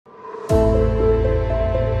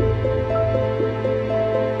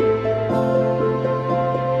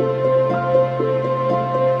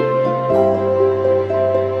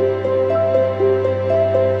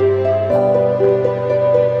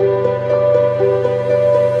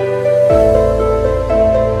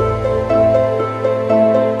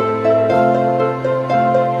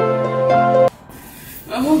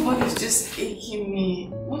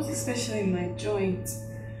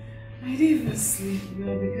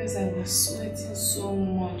Because I was sweating so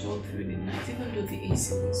much all through the night, even though the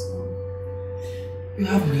AC was on. You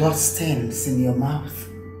have blood stains in your mouth.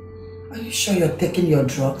 Are you sure you're taking your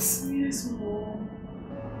drugs? Yes, Mom.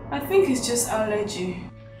 I think it's just allergy.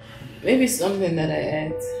 Maybe something that I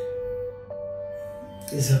ate.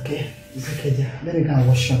 It's okay. It's okay, dear. Let me go and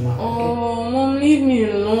wash your mouth. Oh, okay? Mom, leave me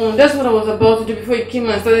alone. That's what I was about to do before you came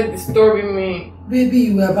and started disturbing me. Baby,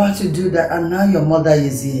 you were about to do that and now your mother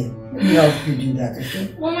is here. Let me help you do that,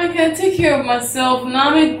 okay? Mom, I can take care of myself now.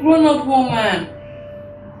 I'm a grown-up woman.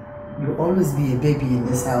 You'll always be a baby in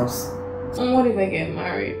this house. And what if I get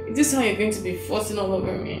married? Is this how you're going to be forcing all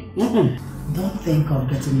over me? Don't think of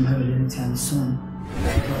getting married anytime soon.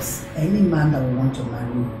 Because any man that will want to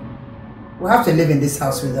marry you will have to live in this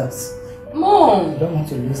house with us. Mom! We don't want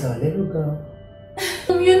to lose our little girl.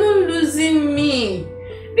 Mom, you're not losing me.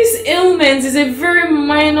 This ailment is a very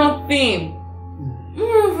minor thing.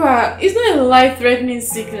 Moreover, it's not a life-threatening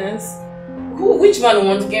sickness. Which man would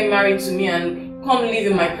want to get married to me and come live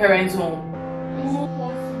in my parents' home? He's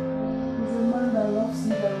a man that loves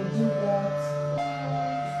you that will do that.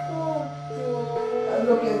 Oh,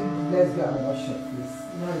 okay, let's go and wash your face.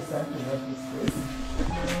 Now it's time to wash this face.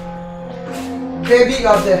 Baby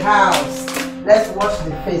of the house, let's wash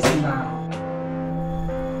the face now.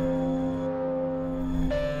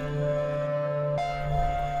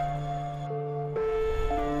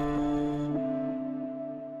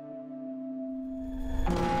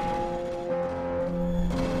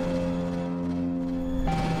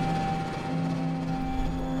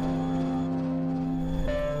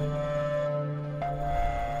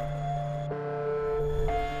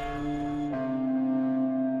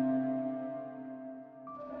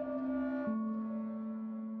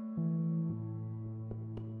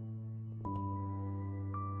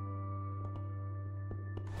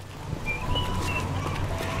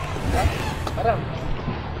 Madam,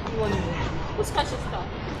 who's catching stuff?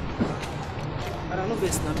 Madam, no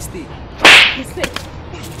best now, mistake. Mistake.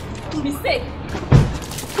 Mistake.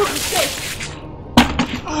 Mistake.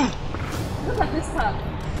 Look at this car.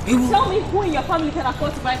 Tell me who in your family can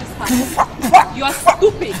afford to buy this car. You are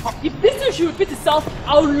stupid. If this thing should repeat itself,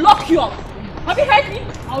 I'll lock you up. Have you heard me?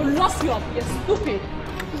 I'll lock you up. You're stupid.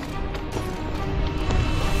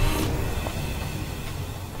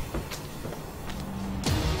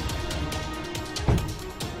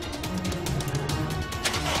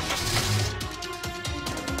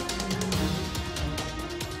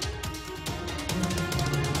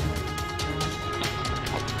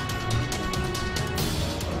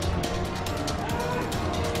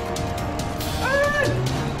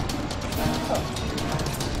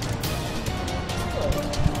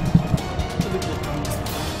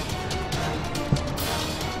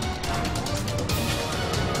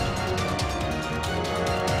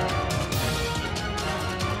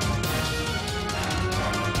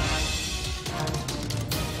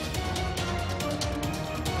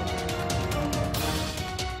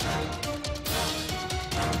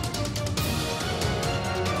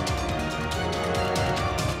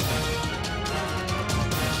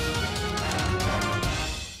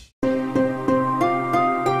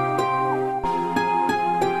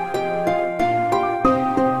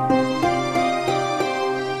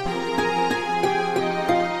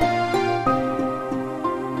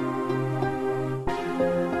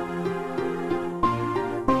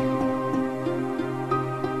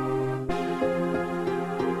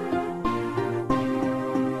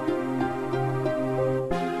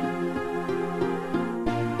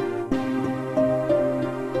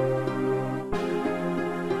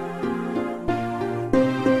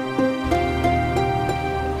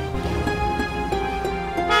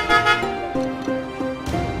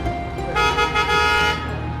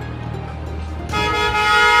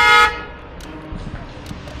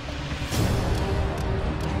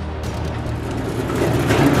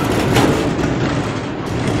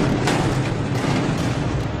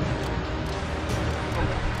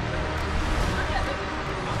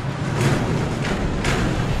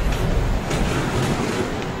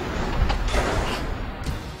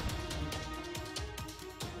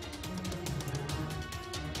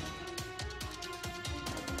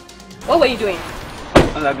 What were you doing?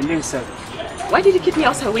 I've been doing service. Why did you keep me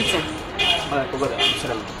outside waiting? I forgot. I'm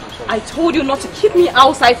sorry. I told you not to keep me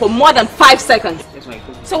outside for more than 5 seconds. That's why I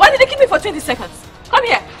told you. So why did you keep me for 20 seconds? Come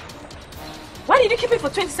here. Why did you keep me for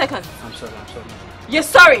 20 seconds? I'm sorry. You're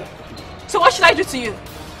sorry. So what should I do to you?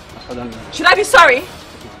 Should I be sorry?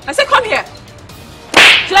 I said come here.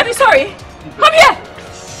 Should I be sorry? Come here.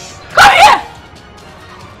 Come here.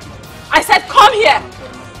 I said come here.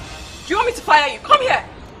 Do you want me to fire you? Come here.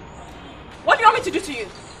 What do you want me to do to you?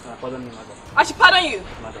 Pardon me, madam. I should pardon you.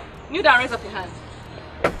 Madam. Kneel down, raise up your hand.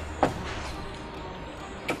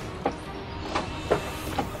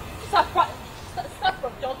 Start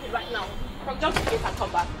from jumping right now. From jumping gate and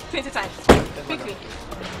come back. 20 times. Quickly.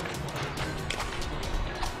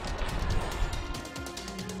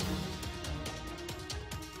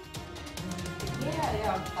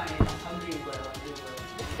 Yeah, I'm fine. I'm doing well.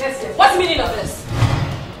 Yes. What's the meaning of this?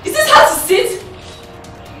 Is this how to sit?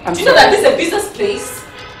 I'm Do you know that this is a business place?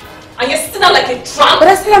 And you're sitting out like a tramp? But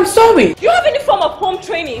I said I'm sorry. Do you have any form of home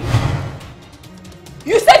training?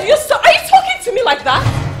 You said you're sorry. Are you talking to me like that?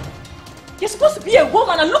 You're supposed to be a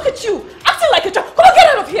woman and look at you, acting like a tramp. Come on, get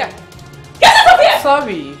out of here. Get out of here!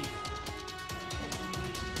 Sorry.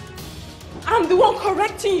 I'm the one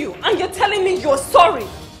correcting you and you're telling me you're sorry.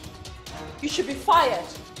 You should be fired.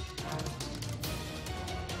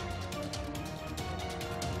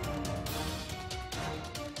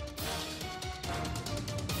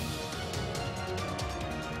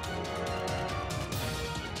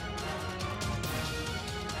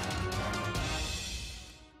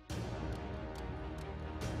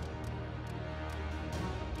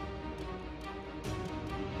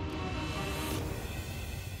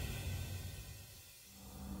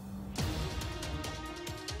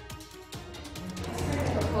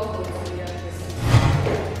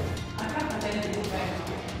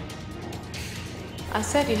 I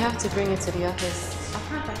said you have to bring it to the office. I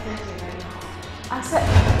can't attend you right now. I said...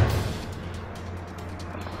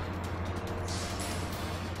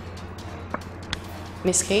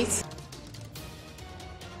 Miss Kate?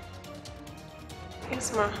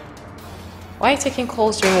 Yes, ma. Why are you taking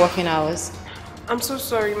calls during working hours? I'm so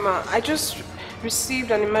sorry, ma. I just received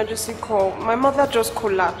an emergency call. My mother just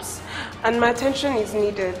collapsed and my attention is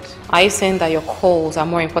needed. Are you saying that your calls are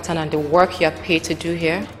more important than the work you are paid to do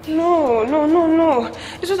here? No.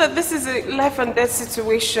 It's just that this is a life and death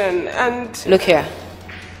situation and... Look here.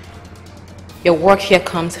 Your work here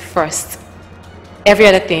comes first. Every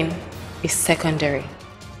other thing is secondary.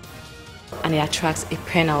 And it attracts a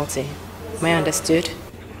penalty. Am I understood?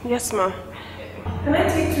 Yes, ma. Can I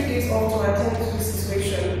take 2 days off to attend to this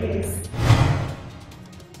situation, please?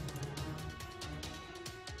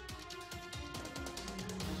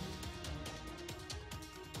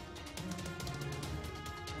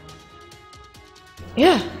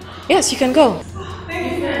 Yeah. Yes, you can go.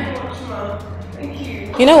 Thank you very much, ma. Thank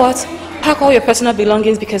you. You know what? Pack all your personal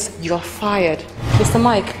belongings because you're fired. Mr.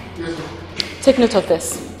 Mike, take note of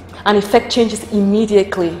this and effect changes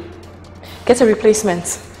immediately. Get a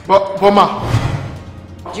replacement. But ma.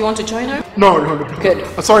 Do you want to join her? No.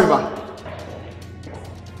 Good. Sorry, ma.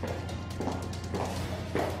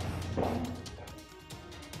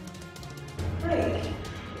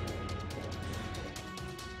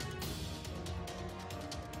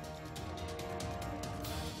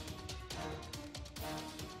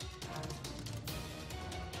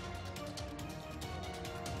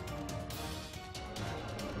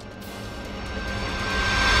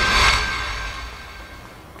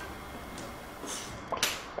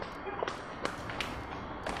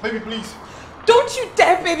 Baby, please. Don't you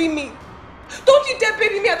dare baby me. Don't you dare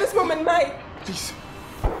baby me at this moment, Mike. Please,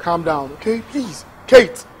 calm down, okay? Please.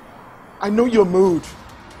 Kate, I know your mood.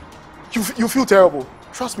 You feel terrible.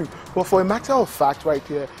 Trust me. But for a matter of fact right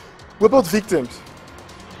here, we're both victims.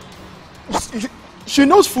 She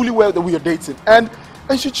knows fully well that we are dating. And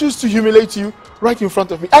she chose to humiliate you right in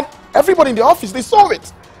front of me. And everybody in the office, they saw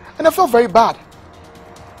it. And I felt very bad.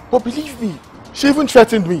 But believe me, she even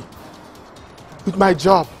threatened me with my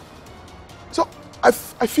job. So I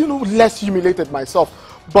feel no less humiliated myself,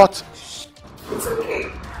 but... It's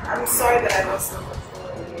okay. I'm sorry that I lost control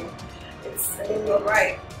of you. I mean, you're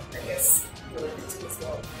right. I guess you're a victim as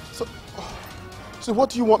well. So what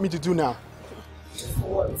do you want me to do now? Just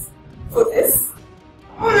for what? For this?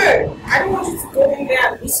 Oh no! I don't want you to go in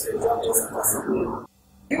there and lose your job just because of me.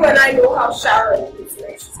 You and I know how Sharon is.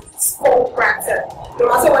 Like, she's a spoiled brat. No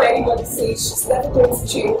matter what anybody says, she's never going to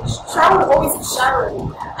change. Sharon will always be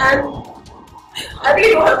Sharon. And I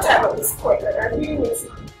really don't have time at this point. Like, I really need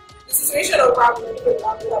to. The situation of Robin, I think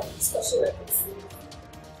Robin will have a discussion like this.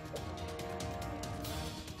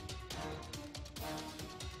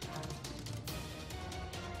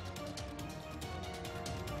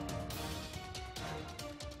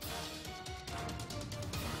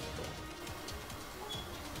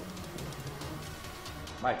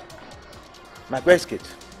 Mike, where's Kate?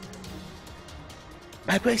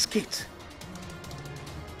 Mike, where's Kate?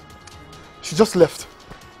 She just left.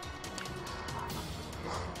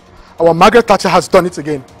 Our Margaret Thatcher has done it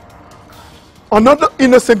again. Another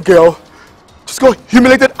innocent girl just got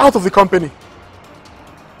humiliated out of the company.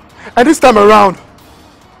 And this time around,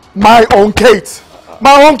 My own Kate.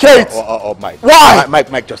 My own Kate. Oh, Mike. Why?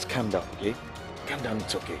 Mike, just calm down, okay? Calm down,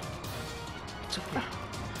 it's okay. It's okay.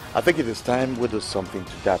 I think it is time we do something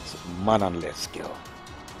to that mannerless girl.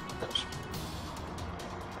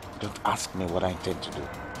 Don't ask me what I intend to do.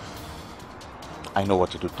 I know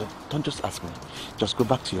what to do. Don't just ask me. Just go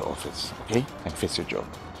back to your office, okay? And face your job.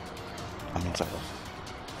 I'm inside off.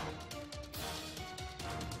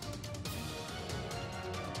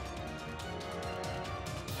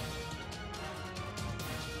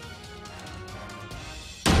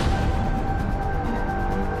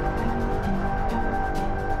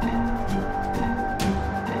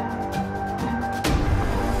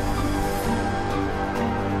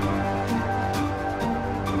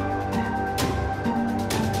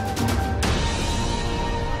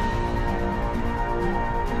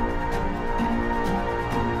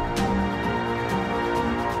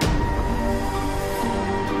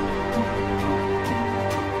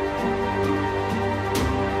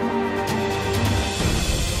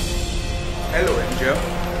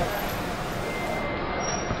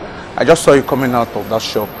 I just saw you coming out of that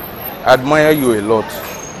shop. I admire you a lot.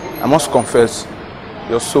 I must confess,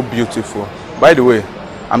 you're so beautiful. By the way,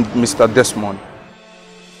 I'm Mr. Desmond.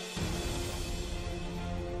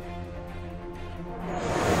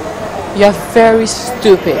 You're very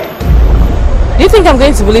stupid. Do you think I'm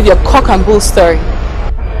going to believe your cock and bull story?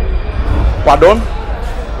 Pardon?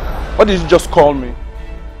 What did you just call me?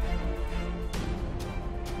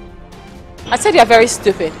 I said you're very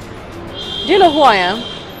stupid. Do you know who I am?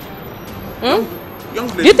 Young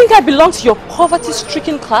lady. Do you think I belong to your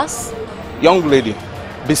poverty-stricken class? Young lady,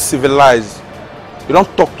 be civilized. You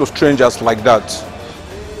don't talk to strangers like that.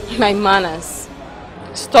 My manners.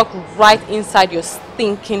 Stuck right inside your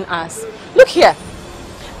stinking ass. Look here.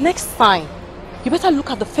 Next time, you better look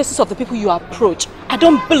at the faces of the people you approach. I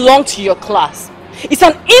don't belong to your class. It's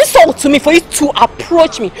an insult to me for you to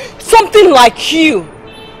approach me. Something like you.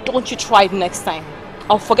 Don't you try it next time.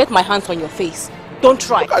 I'll forget my hands on your face. Don't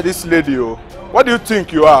try. Look at this lady, oh. What do you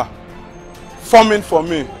think you are? Forming for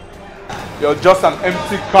me. You're just an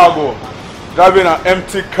empty cargo. Driving an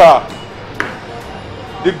empty car.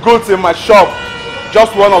 The goods in my shop,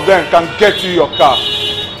 just one of them can get you your car.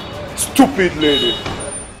 Stupid lady.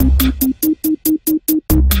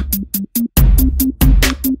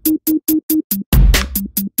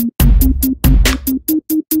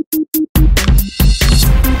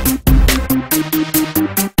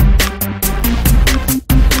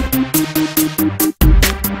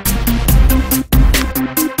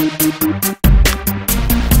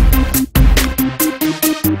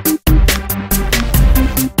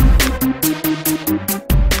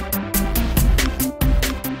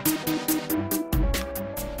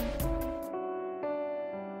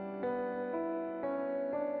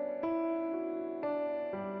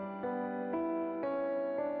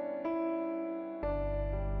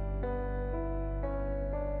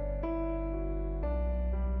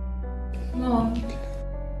 Mom,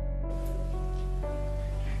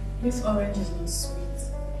 this orange is not sweet.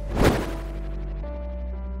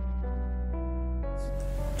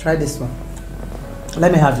 Try this one.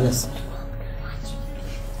 Let me have this.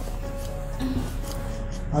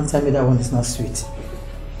 Don't tell me that one is not sweet.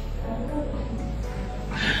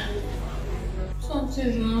 Something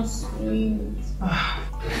is not sweet.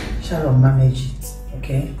 Sharon, manage it,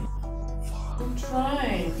 okay? I'm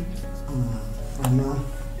trying. I know.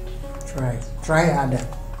 Try harder.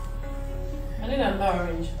 I need another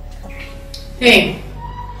orange. Hey,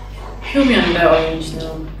 show me another orange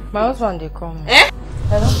now. My husband, they come.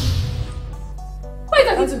 Hello? Who are you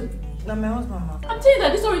talking to? No, my husband, ma. I'm telling you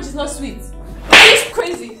that this orange is not sweet. Are you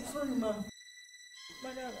crazy? Sorry, ma.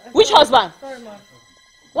 Which husband? Sorry, ma.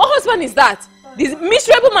 What husband is that? This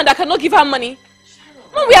miserable man that cannot give her money?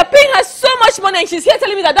 Mom, we are paying her so much money and she's here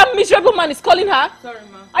telling me that that miserable man is calling her? Sorry,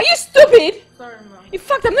 ma. Are you stupid? Sorry, ma. In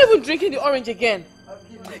fact, I'm not even drinking the orange again.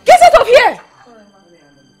 Get out of here! Sorry, ma.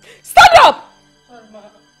 Stand up! Sorry, ma.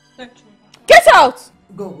 Thank you. Get out!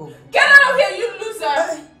 Go. Get out of here, you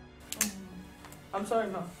loser! I'm sorry,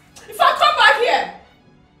 ma. If I come back here,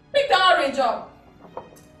 pick that orange up.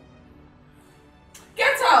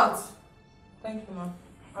 Get out! Thank you, ma.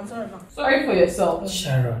 I'm sorry, ma. Sorry for yourself.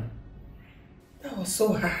 Sharon, that was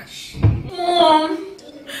so harsh. Mom,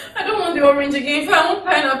 I don't want the orange again. If I want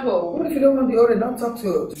pineapple. What if you don't want the orange? Don't talk to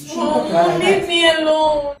her. Mom, leave me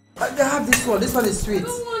alone. I have this one. This one is sweet. I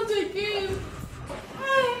don't want it again.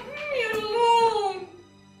 Leave me alone.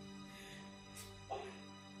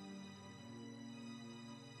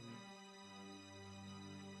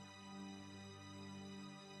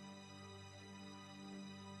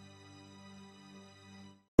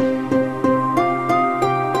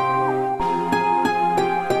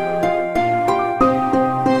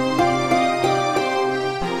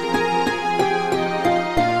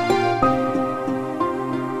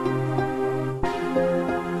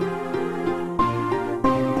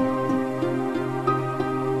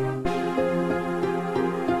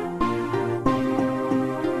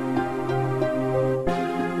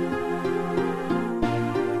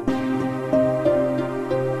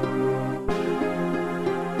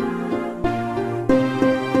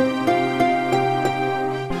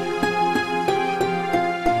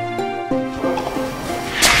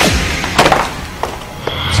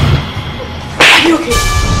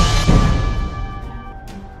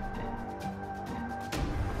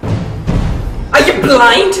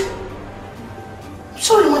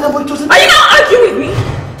 mother, but it wasn't... Are you not arguing with me?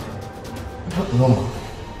 No, ma.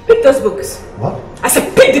 Pick those books. What? I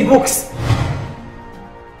said pick the books.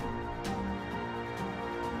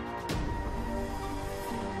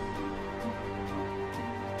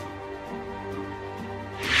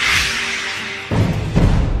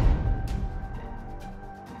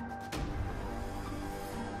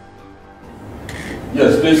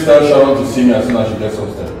 Yes, please tell Sharon to see me as soon as she gets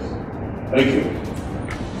upstairs. Thank you.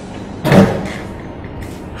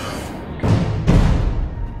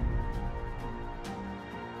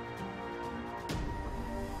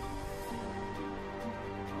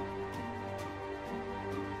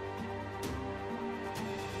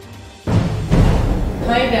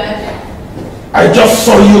 My dad. I just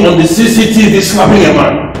saw you on the CCTV slapping a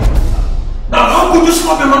man. Now, how could you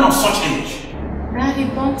slap a man of such age? Dad, he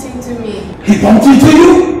bumped into me. He bumped into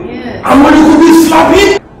you? Yes. And when you could be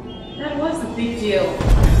slapping? Dad, what's the big deal?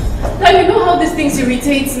 Dad, you know how these things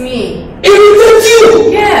irritates me. Irritates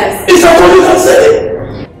you? Yes. Is that all you can say?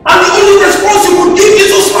 And the only response you could give is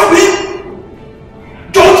to slap him?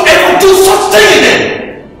 Don't ever do such thing again!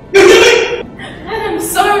 You hear me? Dad, I'm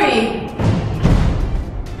sorry.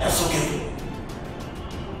 That's okay.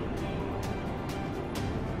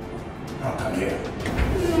 Now come here.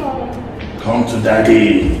 No. Come to daddy.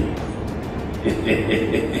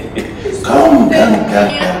 Come. You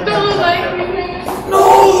don't like me. No!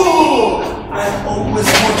 I'm always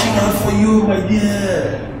watching out for you, my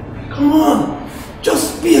dear. Come on.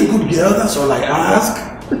 Just be a good girl, that's all I ask.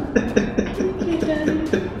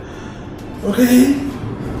 Okay?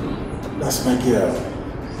 That's my girl.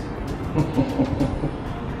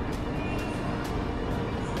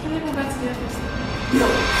 Can I go back to the office?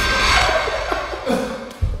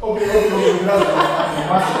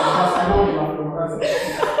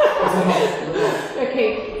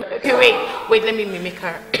 Okay, wait, let me mimic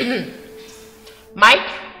her. Mike,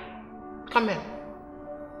 come here.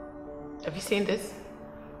 Have you seen this?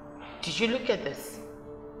 Did you look at this?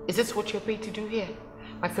 Is this what you're paid to do here?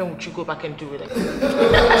 My friend, would you go back and do it again?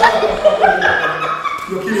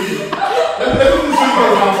 You're killing me. Let me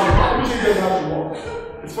show you guys how to walk.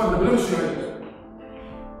 It's fun, but let me show you.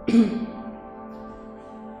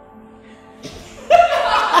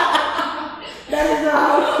 That is not how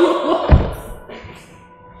it works.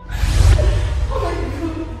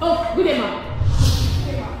 Oh, good day, Mom.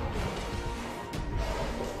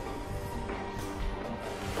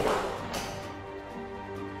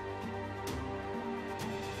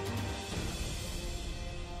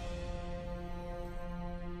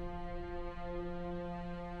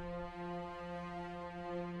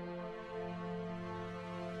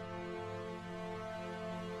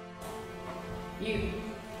 You.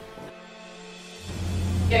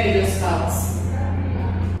 Get me those cards.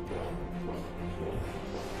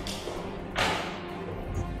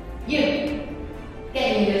 You. Get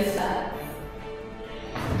me those cards.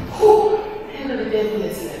 Whew. Hell of a devil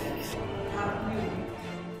is left.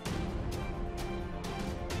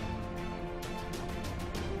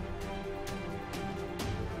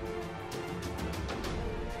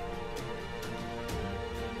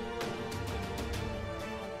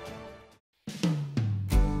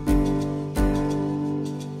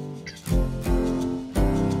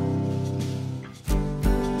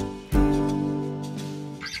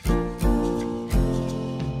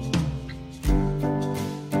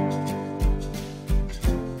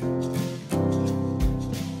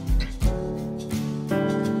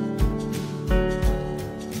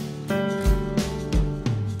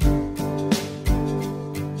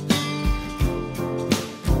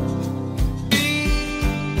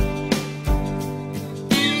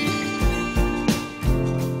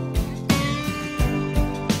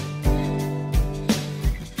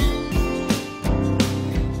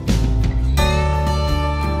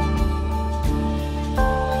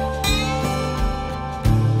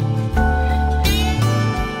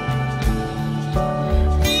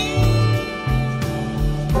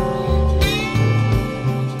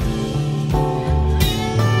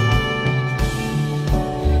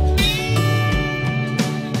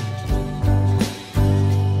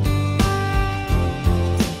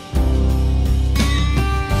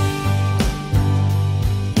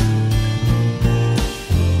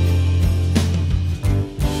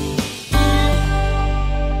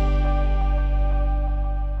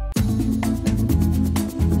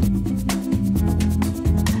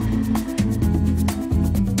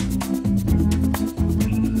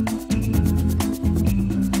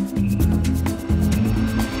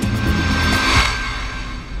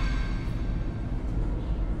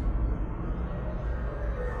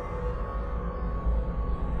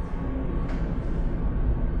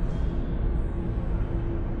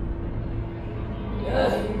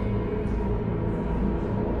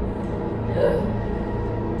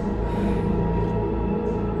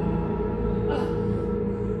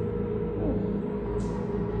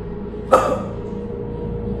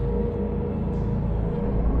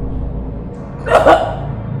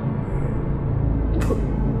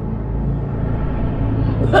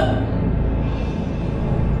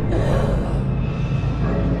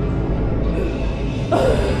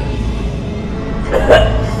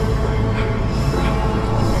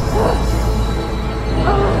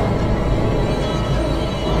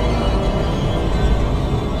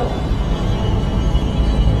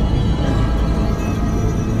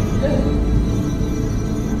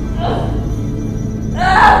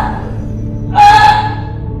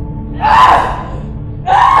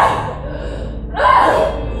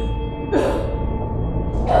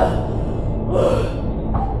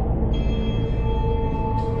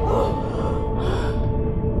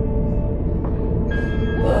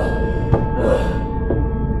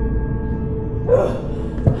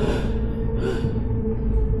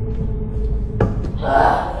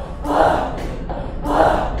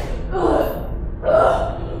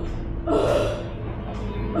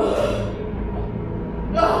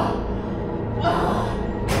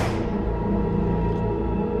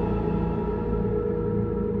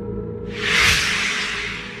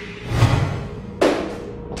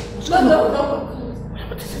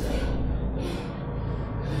 What is it?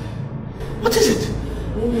 What is it?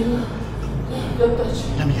 Don't touch me.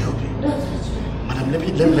 Let me help you. Don't touch me. Madam, let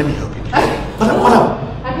me help you. Madam.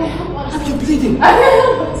 I can help myself. Madam, you're bleeding. I can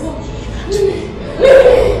help myself. Leave me.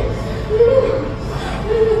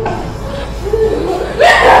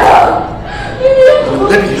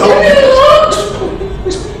 Let me help you.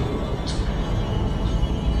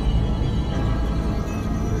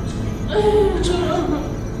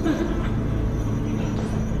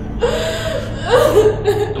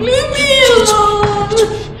 Leave me alone.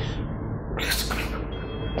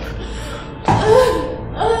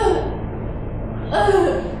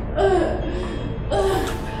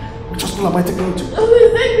 Which hospital am I taking you to?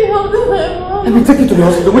 Take me home to my mom. Let me take you to the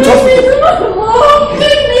hospital. Which hospital? Take me to my mom.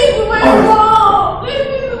 Take me to my mom. Take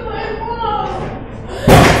me to my mom.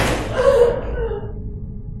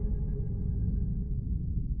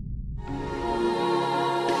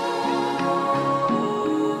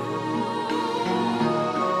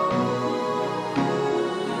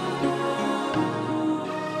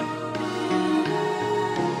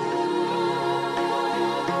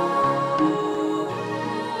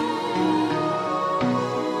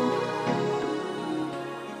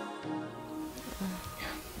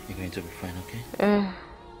 You're going to be fine, okay?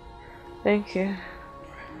 Thank you.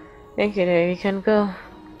 Thank you, Dave. You can go.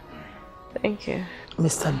 Thank you.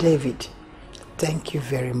 Mr. David, thank you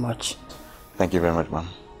very much. Thank you very much, ma'am.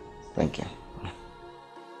 Thank you.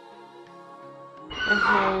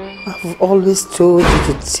 I've always told you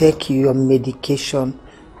to take your medication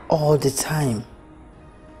all the time.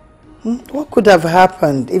 What could have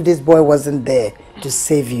happened if this boy wasn't there to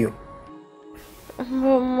save you? But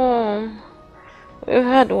Mom, we've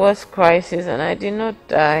had worse crises and I did not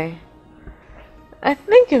die. I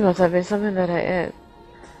think it must have been something that I ate.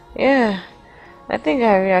 Yeah, I think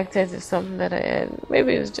I reacted to something that I ate.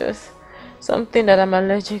 Maybe it's just something that I'm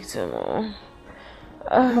allergic to, Mom.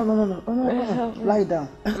 No. Lie down.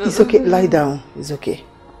 It's okay, lie down. It's okay.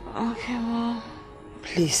 Okay, Mom.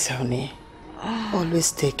 Please, honey.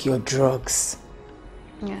 Always take your drugs.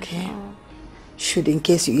 Yes, okay? Mom. Should in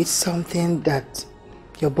case you eat something that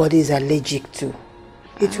your body is allergic to,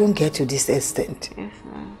 it won't get to this extent. Yes,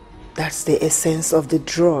 Mom. That's the essence of the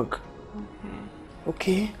drug.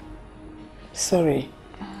 Okay? Sorry.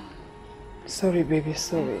 Sorry, baby,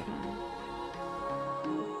 sorry.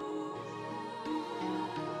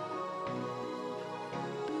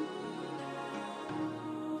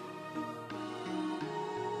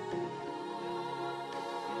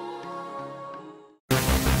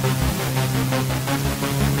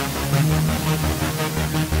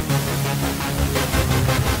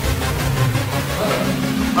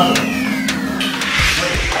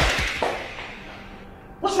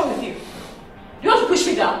 What's wrong with you? You want to push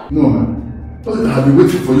me down? No, ma'am. I've been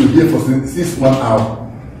waiting for you here for since 1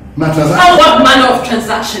 hour. My transaction. Now what manner of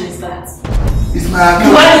transaction is that? It's my account.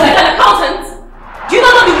 You are like an accountant? Do you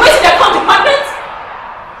not know the waste in the account department?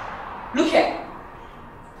 Look here.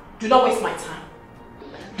 Do not waste my time.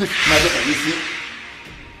 Look, my daughter, you see?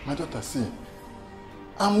 My daughter, see.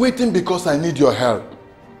 I'm waiting because I need your help.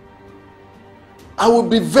 I will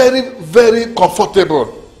be very, very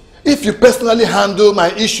comfortable if you personally handle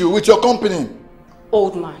my issue with your company.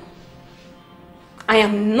 Old man, I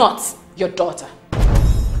am not your daughter.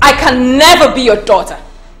 I can never be your daughter.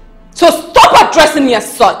 So stop addressing me as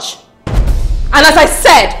such. And as I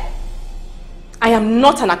said, I am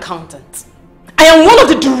not an accountant. I am one of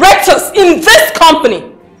the directors in this company.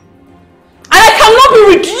 And I cannot be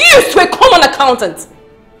reduced to a common accountant.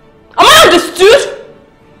 Am I understood?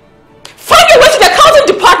 Find your way to the accounting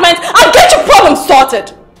department and get your problem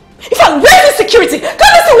sorted. In fact, where's the security? Can't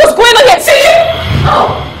you see what's going on here? See?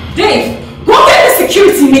 Oh, Dave, go get the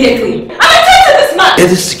security immediately. I'm attending this man.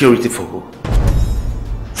 It is security for who?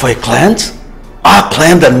 For a client? Our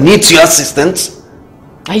client that needs your assistance?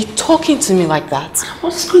 Are you talking to me like that?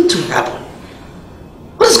 What's going to happen?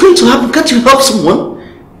 What is going to happen? Can't you help someone?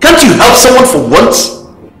 Can't you help someone for once?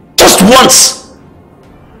 Just once!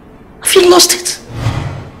 Have you lost it?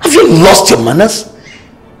 Have you lost your manners?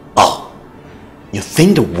 Oh, you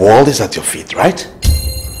think the world is at your feet, right?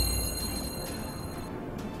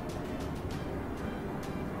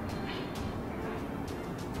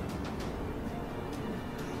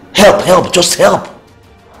 Help, just help.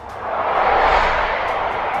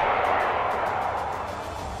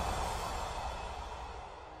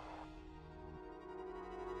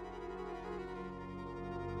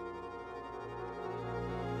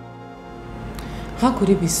 How could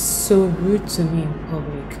he be so rude to me in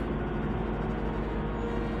public?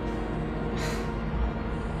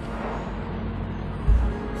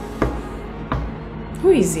 Who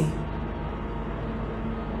is he?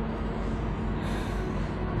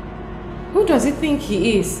 Who does he think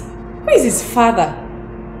he is? Who is his father?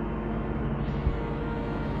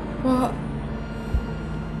 Well,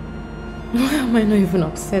 why am I not even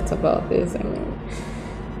upset about this? I mean,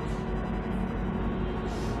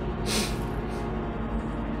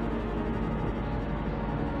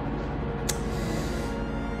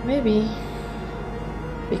 maybe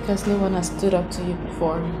because no one has stood up to you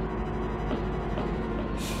before.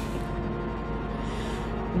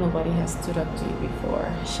 Nobody has stood up to you before,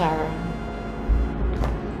 Sharon.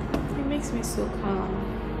 It makes me so calm.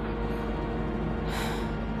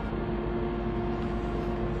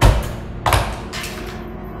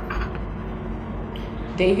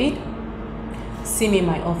 David, see me in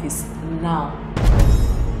my office now.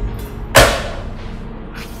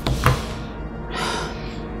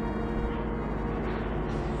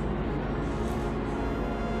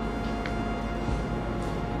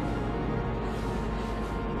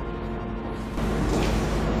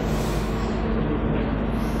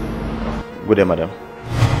 Good day, madam.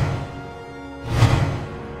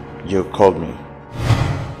 You called me.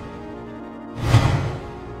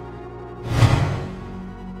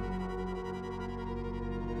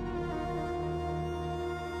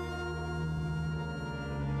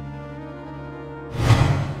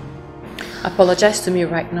 Apologize to me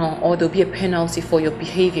right now, or there'll be a penalty for your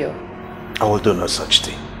behavior. I will do no such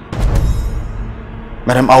thing.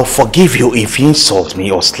 Madam, I'll forgive you if you insult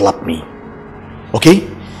me or slap me. Okay?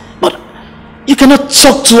 But you cannot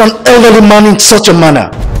talk to an elderly man in such a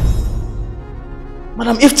manner.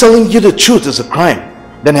 Madam, if telling you the truth is a crime,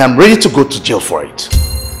 then I am ready to go to jail for it.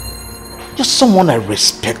 You're someone I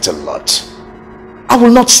respect a lot. I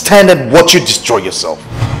will not stand and watch you destroy yourself.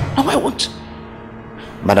 No, I won't.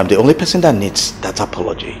 Madam, the only person that needs that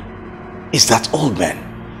apology is that old man.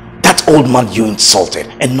 That old man you insulted,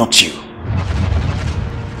 and not you.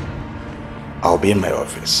 I'll be in my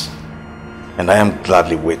office, and I am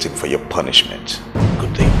gladly waiting for your punishment.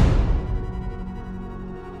 Good day.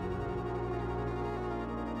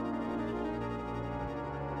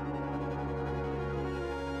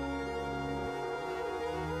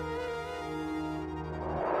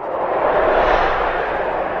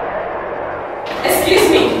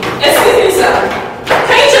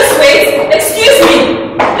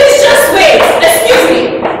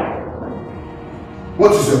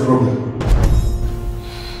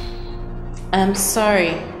 I'm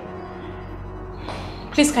sorry.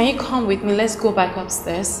 Please, can you come with me? Let's go back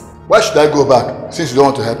upstairs. Why should I go back, since you don't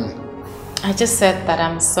want to help me? I just said that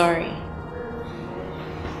I'm sorry.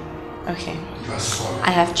 Okay. You are sorry.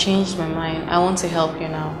 I have changed my mind. I want to help you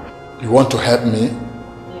now. You want to help me?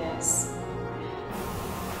 Yes.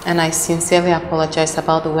 And I sincerely apologize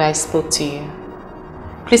about the way I spoke to you.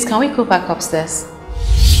 Please, can we go back upstairs?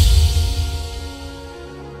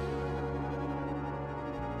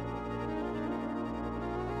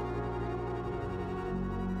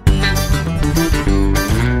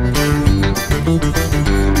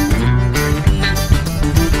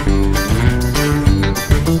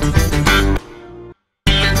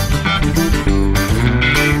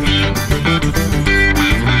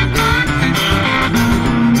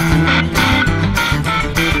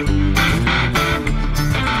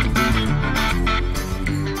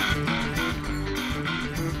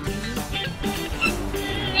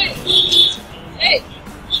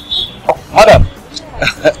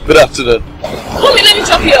 Good afternoon. Come in, let me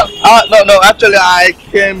drop you off. No, actually I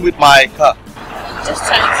came with my car. Just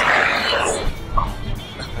trying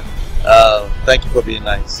to. Thank you for being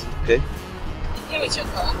nice, okay? You came with your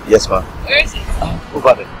car? Yes, ma'am. Where is it?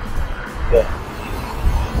 Over there. Yeah.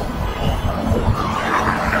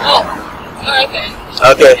 Oh, alright then.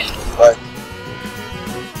 Okay, bye.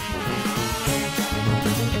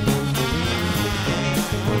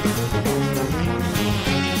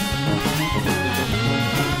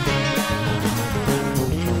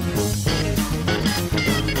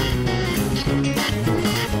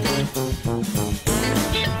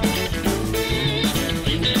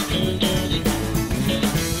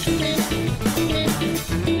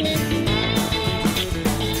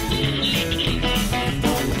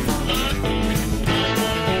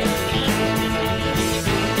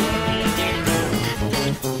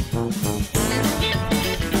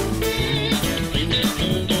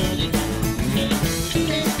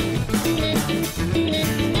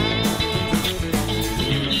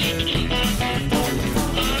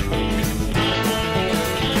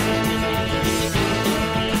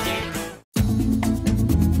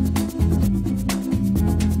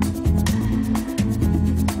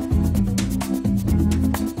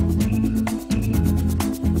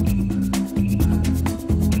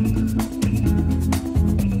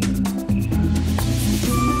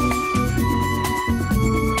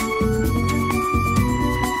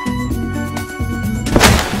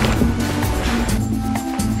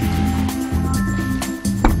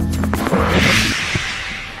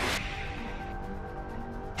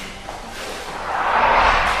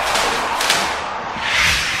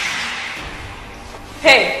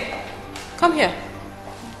 Come here.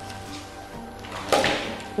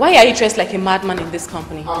 Why are you dressed like a madman in this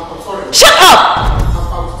company? I'm sorry. Shut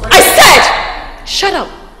up! I said! Shut up!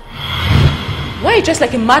 Why are you dressed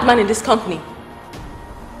like a madman in this company?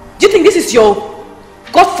 Do you think this is your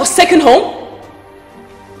God-forsaken home?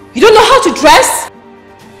 You don't know how to dress?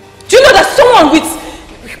 Do you know that someone with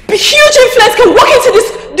huge influence can walk into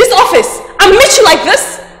this office and meet you like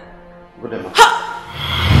this?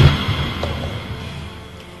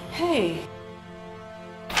 Hey.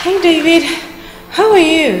 Hey, David. How are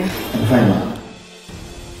you? I'm fine, ma'am.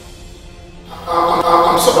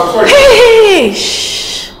 I'm sorry. Hey!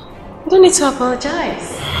 Shh. You don't need to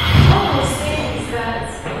apologize. All I was saying is that...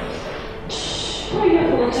 Shh. Why are you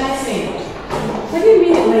apologizing? I didn't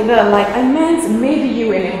mean it like that. Like, I meant maybe you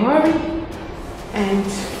were in a hurry. And...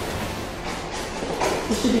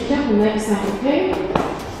 you should be careful next time, okay?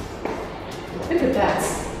 Look at that.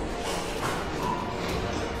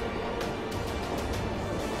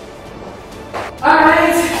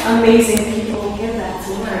 Alright, amazing people, get back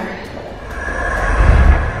to work.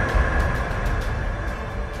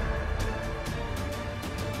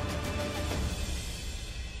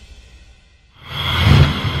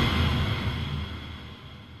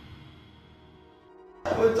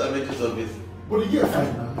 What I make it of it? But you get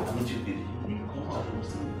fine now. I need you, baby. You come out and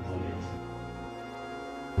stay in the toilet.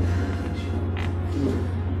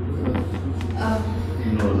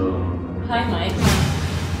 Hi, Mike.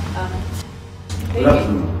 Good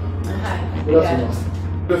afternoon. Hi. Good afternoon.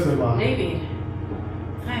 Good afternoon. David.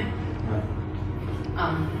 Hi.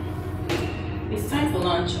 It's time for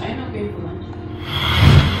lunch. Are you not going for lunch?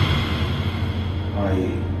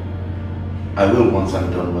 I will once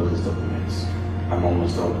I'm done with these documents. I'm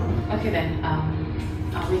almost done. Okay then,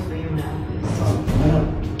 I'll wait for you now, please.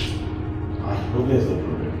 I hope there's no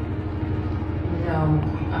problem. No,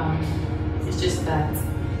 it's just that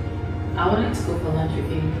I wanted to go for lunch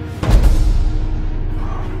with you.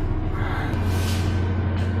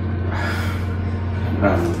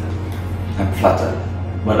 I'm flattered,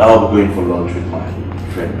 but I'll be going for lunch with my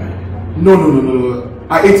friend, right? No.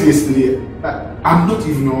 I ate yesterday. I'm not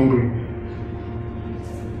even hungry.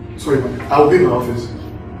 Sorry, man. I'll be in my office.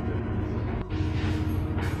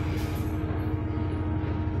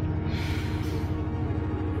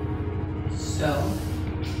 So,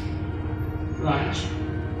 lunch.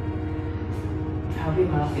 I'll be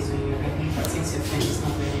in my office when you're ready, since your friend is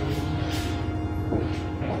not ready anymore.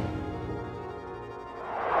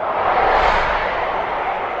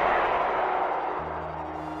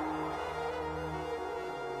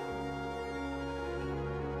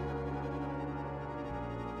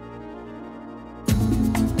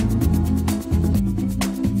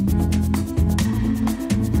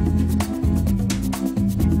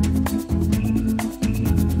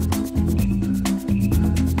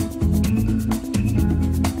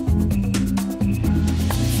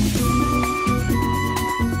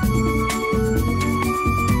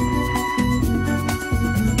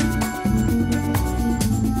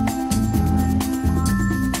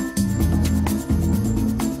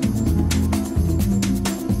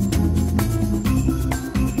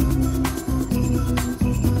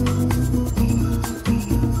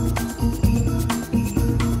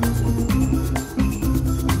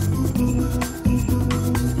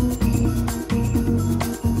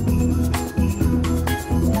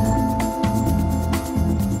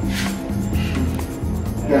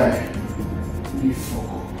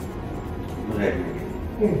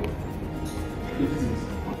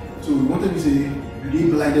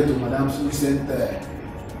 Recent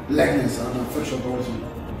likeness and affection towards you. I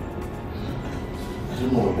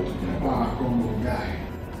don't know what you're talking about. Come on, guy.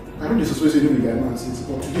 I don't suspect you know the guy man since,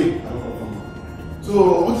 but today I don't confirm. So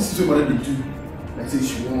what is this woman they do? Like say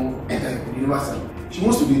she won't enter the universal. She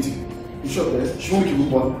wants to date you. In short, she won't make you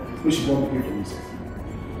born when she won't begin for himself.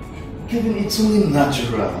 Kevin, it's only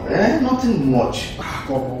natural, eh? Nothing much.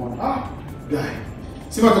 Come on. Guy.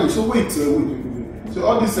 See my so wait. So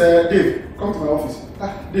all this Dave, come to my office.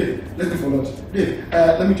 Dave, let's go for lunch. Dave,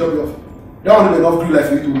 let me drop you off. That one will enough glue life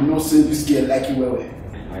for you to not say this girl like you well.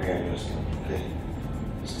 My guy, just okay.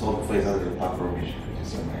 Stop before it's out of the park rubbish.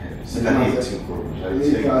 It's on my head. Second 18 rubbish.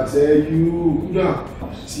 I tell you. Yeah.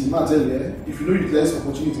 See, man, tell you, if you know you utilize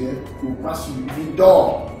opportunity, will pass you. If you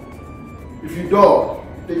dog,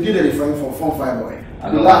 they get a friend for 4-5 boy. I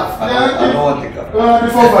don't want to take up.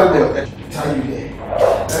 Before 5 boy. Tell you there.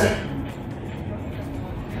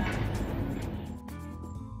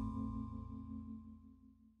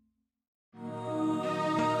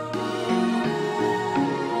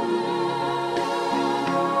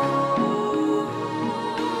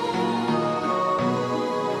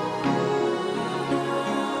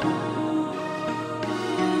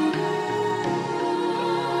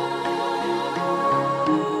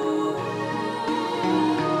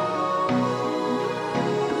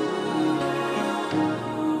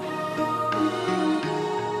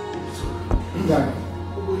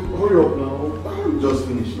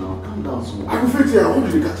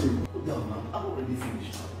 already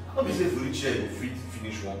finished. Obviously, if we reach here, we'll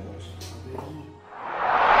finish one course.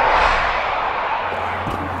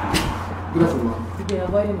 Good afternoon. You've been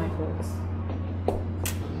avoiding my calls.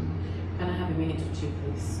 Can I have a minute with you,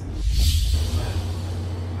 please?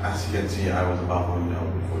 As you can see, I was about 1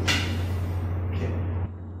 hour before you came.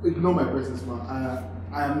 Ignore my presence, man.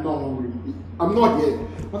 I am not hungry. I'm not here.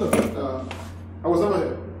 What the fuck? I was never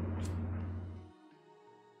here.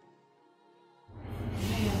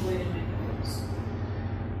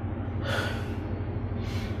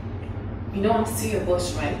 You don't want to see your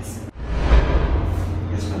boss, right?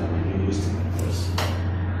 Yes, madam, I know you're still my boss.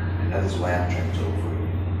 And that is why I'm trying to look for you.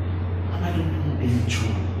 And I don't know any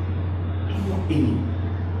trouble. I don't know any.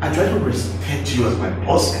 I try to respect you as my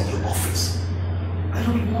boss at your office. I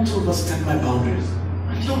don't want to overstep my boundaries.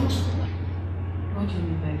 I don't. What do you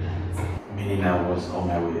mean by that? Meaning I was on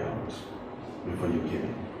my way out before you came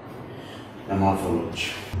in. I'm out for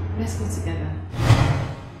lunch. Let's go together.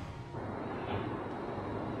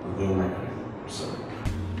 I'll go, my friend. I'm sorry.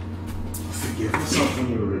 Forgive yourself when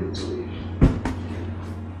you're ready to leave.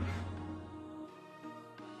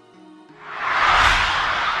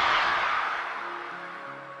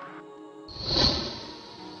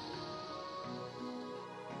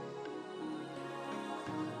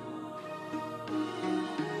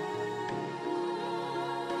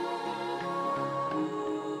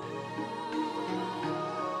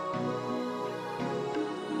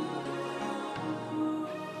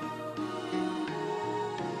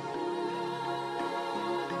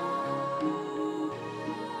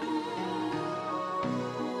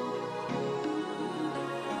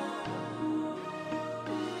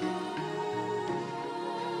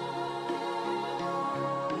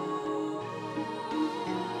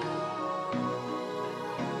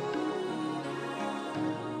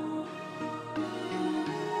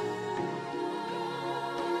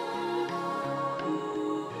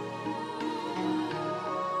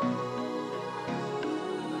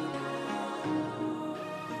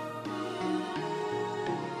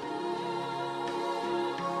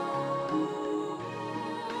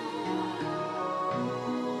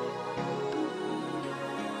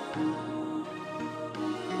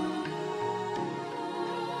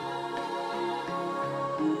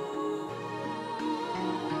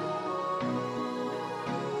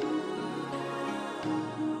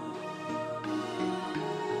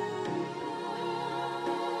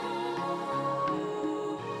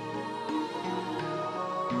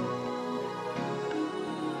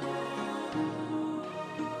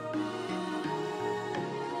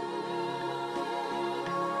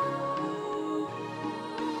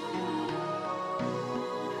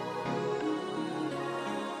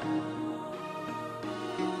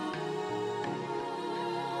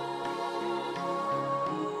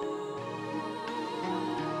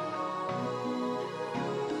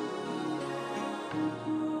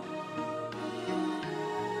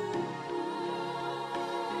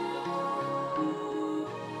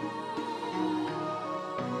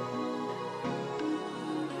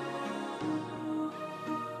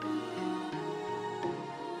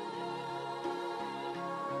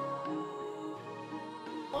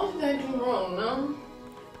 What did I do wrong now?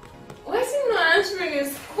 Why is he not answering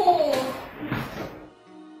his call?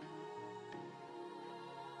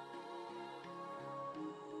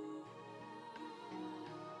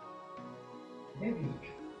 Baby,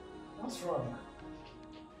 what's wrong?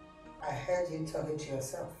 I heard you talking to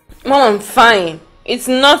yourself. Mom, I'm fine. It's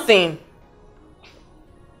nothing.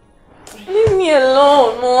 Leave me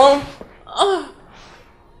alone, Mom. Oh.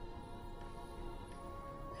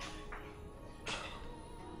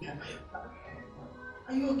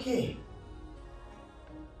 Are you okay?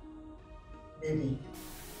 Baby.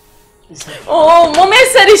 Oh, Mommy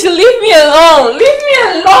said you should leave me alone. Leave me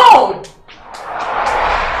alone.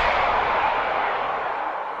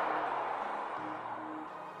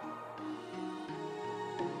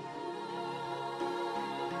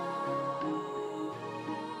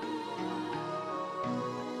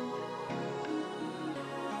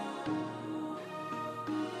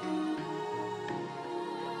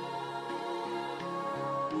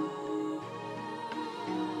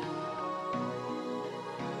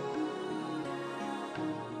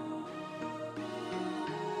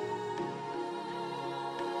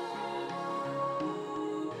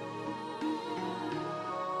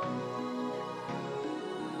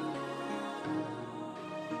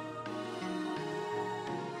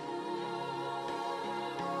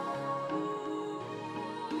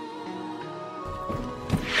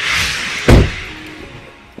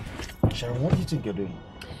 Sharon, what do you think you're doing?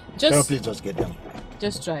 Just please just get down.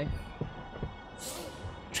 Just drive.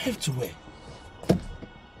 Drive to where?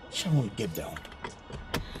 Sharon, get down.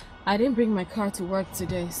 I didn't bring my car to work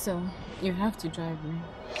today, so you have to drive me.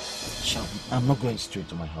 Sure, I'm not going straight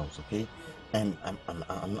to my house, okay? And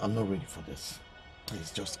I'm not ready for this.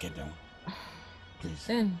 Please, just get down. Please.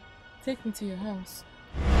 Then, take me to your house.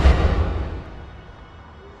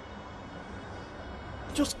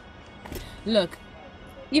 Just... Look,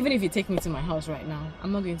 even if you take me to my house right now,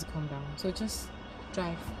 I'm not going to come down. So just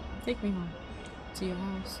drive. Take me home. To your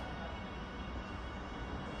house.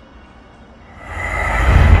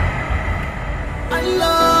 I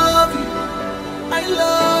love you,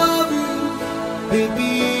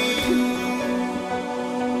 baby.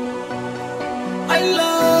 I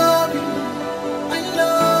love you,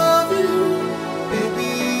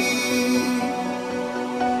 baby.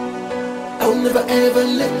 I'll never ever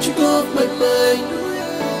let you go off my mind.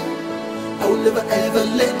 I will never ever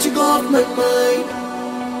let you go off my mind.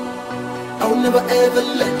 I will never ever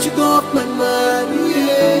let you go off my mind.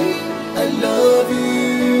 Yeah, I love you.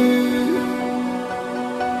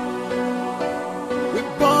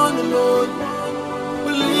 We're born alone,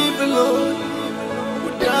 we live alone, we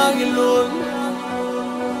die alone.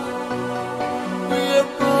 We're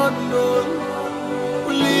born alone,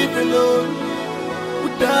 we live alone, we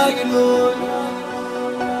die alone.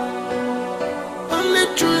 Only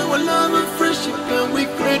true when love and friendship can we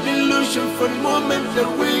create illusion for the moment that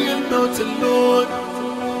we are not alone.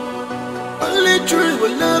 Only true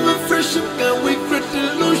when love and friendship can we create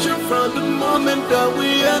illusion from the moment that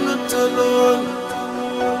we are not alone.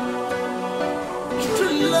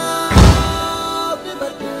 True love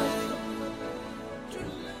never dies.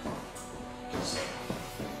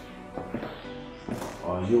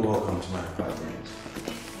 Oh, you're welcome to my apartment.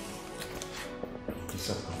 It's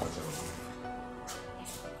so comfortable.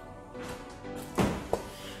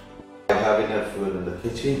 I have enough food in the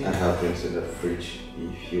kitchen. I have drinks in the fridge.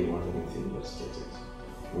 If you want anything, just get it.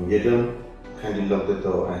 When you're done, kindly lock the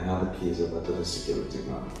door and hand the keys over to the security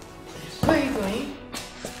man. Where are you going?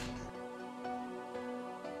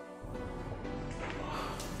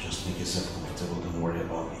 Just make yourself comfortable. Don't worry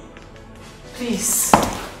about me. Please.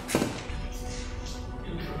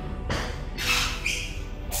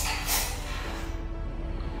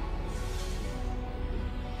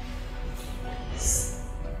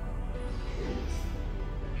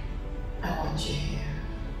 I want you here.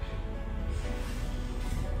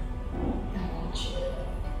 I want you.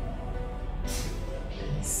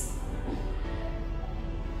 Please.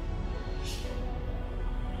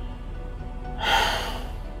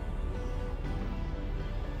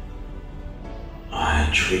 I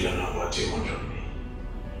truly don't know what you want from me.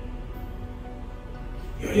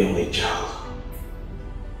 You're the only child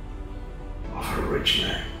of a rich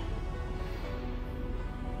man.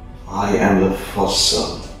 I am the first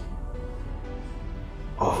son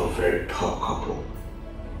of a very poor couple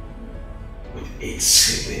with 8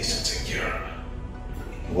 siblings to take care of.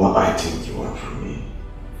 What I think you want from me,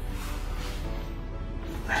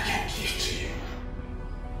 I can't give to you.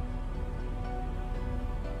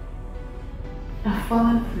 I've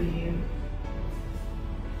fallen for you.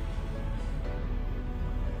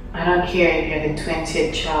 I don't care if you're the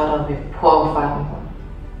 20th child of a poor family.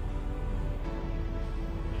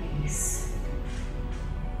 Please.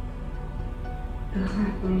 Don't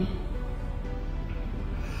hurt me.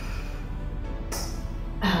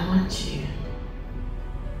 I want you.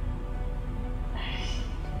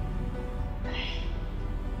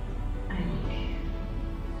 I need you.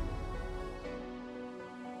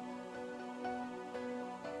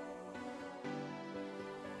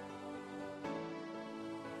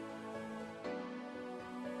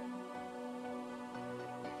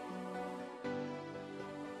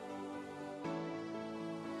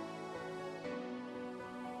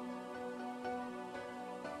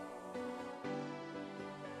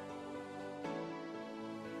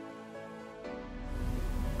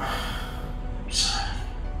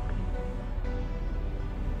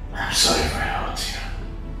 I'm sorry if I hurt you.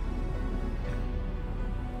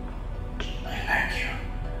 I like you.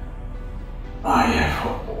 I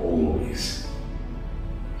have always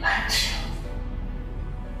liked you.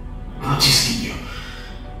 Not just you.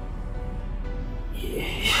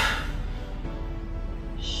 Yeah.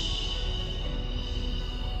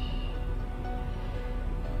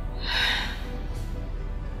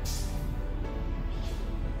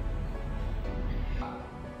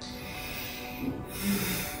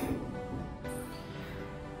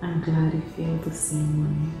 I'm glad you feel the same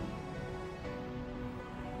way.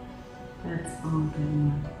 That's all that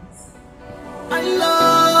matters. I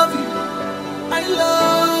love you,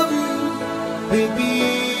 baby.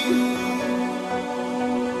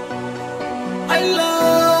 I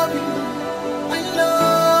love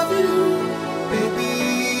you, baby.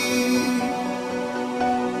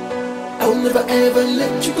 I will never ever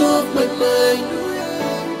let you go off my mind.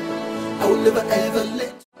 I will never ever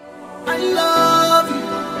let you. I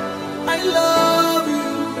love you,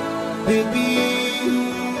 baby.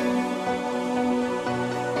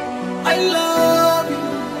 I love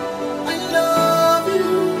you,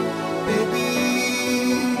 baby.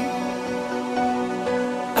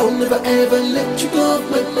 I will never ever let you go off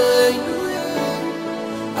my mind.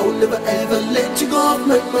 I will never ever let you go off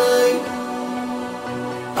my mind.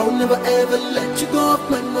 I will never ever let you go off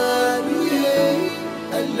my mind.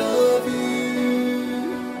 Yeah, I love you.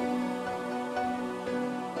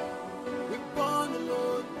 We're born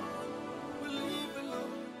alone, we live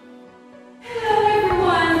alone. Hello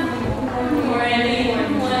everyone. Good morning.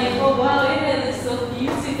 Good morning. Oh wow, it is so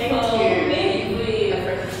beautiful. Thank you. Baby.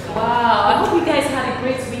 Wow. I hope you guys had a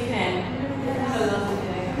great weekend. Have a lovely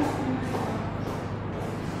day.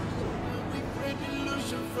 We create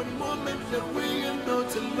illusion for the moment that we are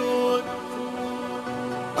not alone.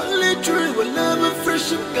 Only true will love and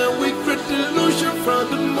friendship can we create illusion from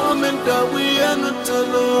the moment that we are not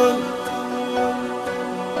alone.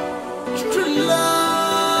 True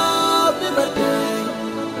love never die.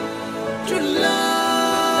 True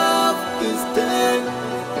love is dead.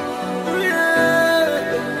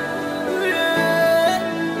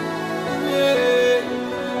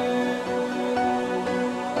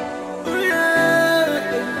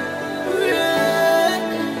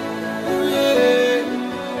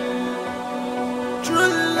 True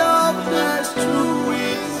love has true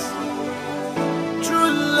wings.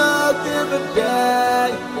 True love never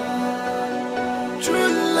die.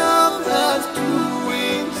 True love has true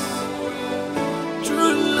wings.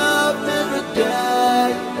 True love never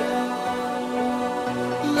die.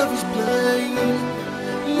 Love is blind.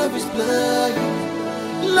 Love is blind.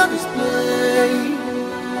 Love is blind.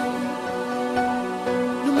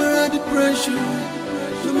 No matter the pressure,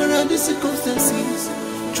 no matter the circumstances,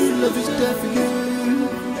 true love is there for you.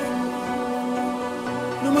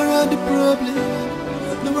 No matter the problem,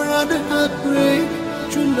 no matter the heartbreak,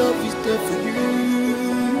 true love is there for you.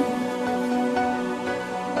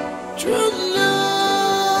 True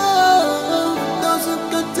love doesn't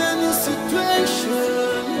contain your situation.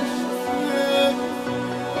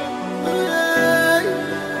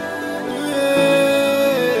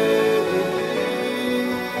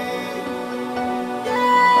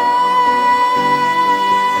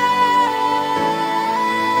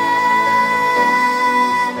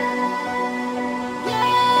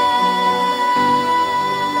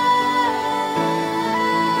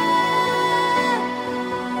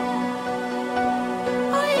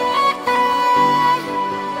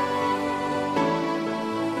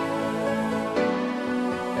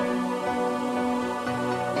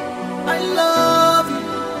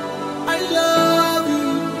 I love you,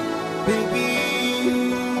 baby.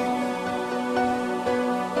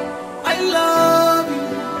 I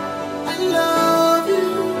love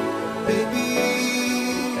you, baby.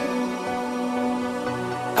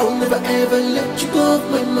 I will never ever let you go off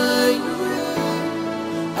my mind.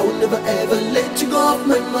 I will never ever let you go off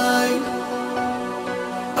my mind.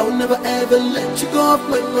 I will never ever let you go off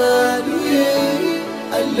my mind.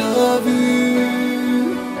 Yeah, I love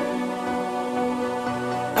you.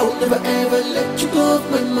 I will never ever let you go off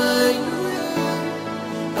my mind.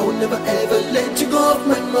 I will never ever let you go off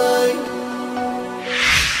my mind.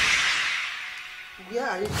 Where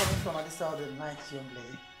are you coming from at this hour of the night, young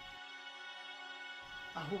lady?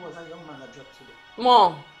 And who was that young man that dropped today?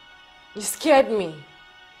 Mom, you scared me.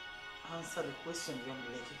 Answer the question, young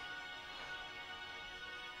lady.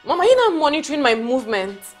 Mom, are you not monitoring my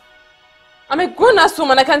movements? I'm a grown-ass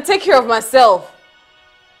woman. I can take care of myself.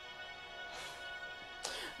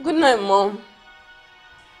 Good night, Mom.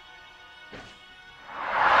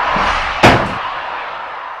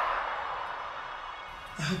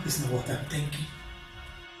 I hope it's not what I'm thinking.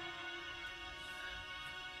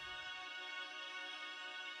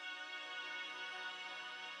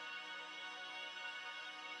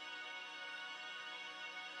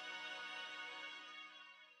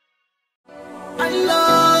 I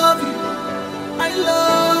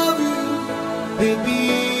love you, baby.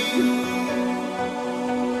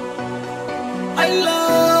 I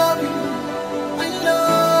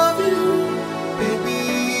love you, baby.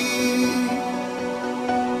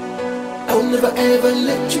 I will never ever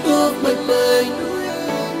let you go off my mind.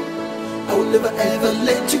 I will never ever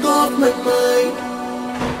let you go off my mind.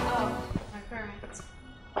 Oh, my parents.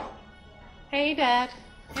 Hey, Dad.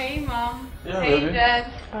 Hey, Mom. Yeah, hey, baby.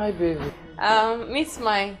 Dad. Hi, baby. Meet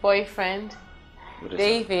my boyfriend,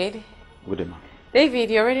 David. Good day, ma. David,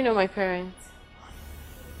 you already know my parents.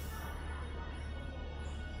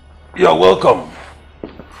 You're welcome.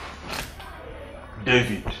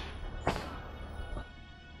 David.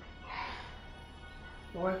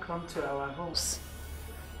 Welcome to our house.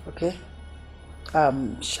 Okay?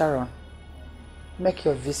 Sharon, make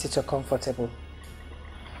your visitor comfortable.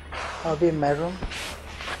 I'll be in my room.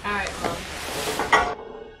 Alright, Mom.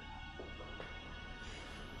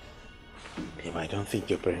 Babe, I don't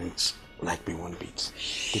think your parents like me one bit.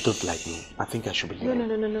 They don't like me. I think I should be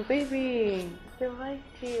No, baby. They like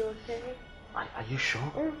you, okay? Are you sure?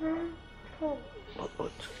 Come.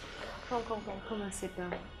 But... Come and sit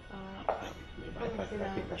down.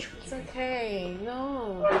 It's okay.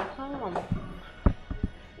 No, come.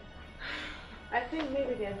 I think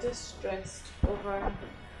maybe they're just stressed over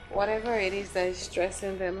whatever it is that is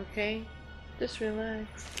stressing them, okay? Just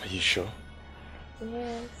relax. Are you sure?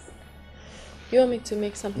 Yes. You want me to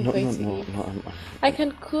make something for you to eat? No, I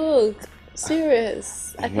can cook.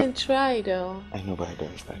 Serious. I can try though. I know, but I don't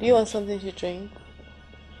understand. Do you want something to drink?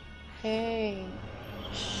 Hey.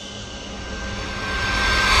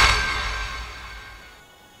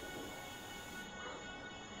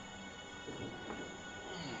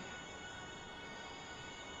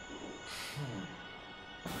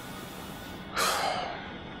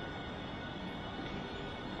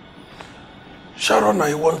 Sharon,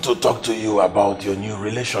 I want to talk to you about your new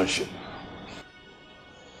relationship.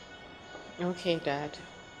 Okay, Dad.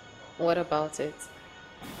 What about it?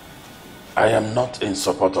 I am not in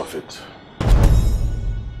support of it.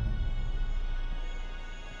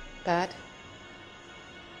 Dad?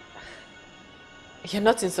 You're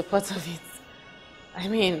not in support of it? I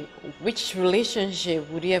mean, which relationship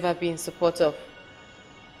would you ever be in support of?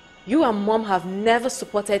 You and Mom have never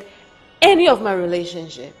supported any of my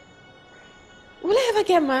relationship. Will I ever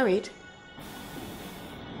get married?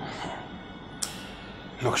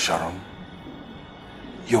 Look, Sharon,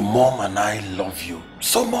 your mom and I love you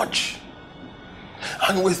so much.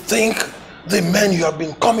 And we think the men you have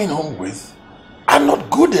been coming home with are not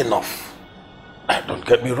good enough. Don't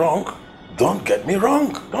get me wrong. Don't get me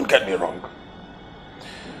wrong. Don't get me wrong.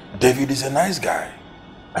 David is a nice guy.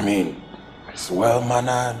 I mean, he's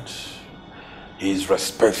well-mannered, he's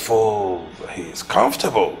respectful, he's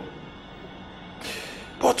comfortable.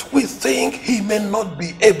 But we think he may not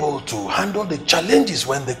be able to handle the challenges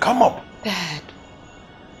when they come up. Dad,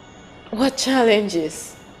 what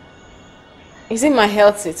challenges? Is it my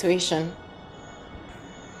health situation?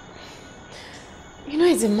 You know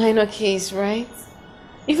it's a minor case, right?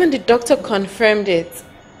 Even the doctor confirmed it.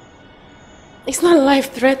 It's not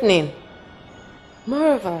life-threatening.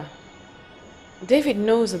 Moreover, David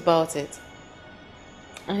knows about it.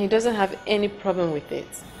 And he doesn't have any problem with it.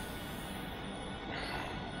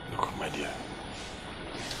 Look, my dear.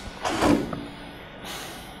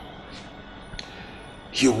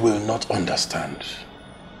 You will not understand.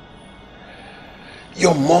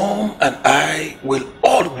 Your mom and I will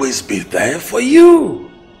always be there for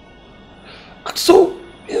you. And so,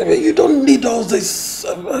 you don't need all this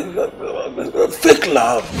fake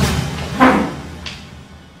love.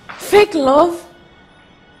 Fake love?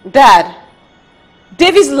 Dad,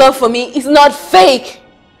 David's love for me is not fake.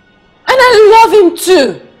 And I love him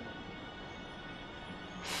too.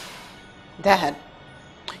 Dad,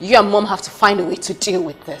 you and Mom have to find a way to deal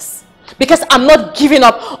with this. Because I'm not giving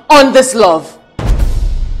up on this love.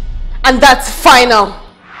 And that's final.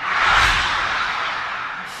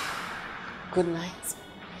 Good night.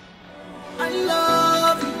 I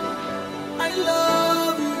love you,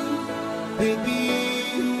 baby.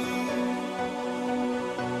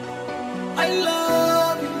 I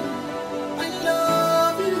love you,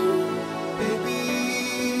 baby.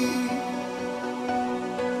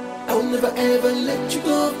 I will never ever let you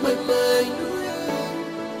go of my mind.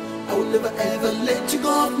 I will never ever let you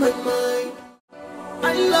go of my mind.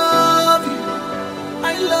 I love you,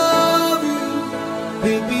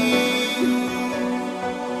 baby.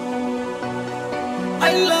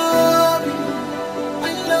 I love you,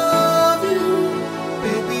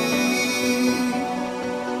 baby.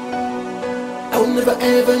 I will never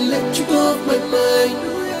ever let you go of my mind.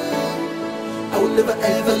 I will never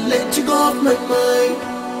ever let you go of my mind.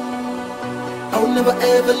 I will never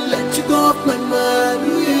ever let you go of my mind.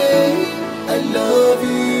 Yeah, I love you.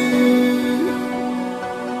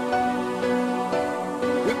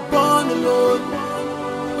 We're born alone,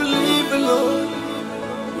 we live alone,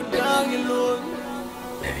 we die alone.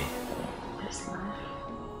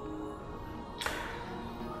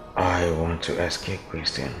 I want to escape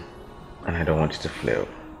Christian, and I don't want you to flail.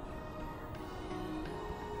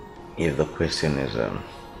 If the question is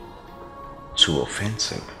too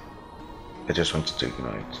offensive, I just want you to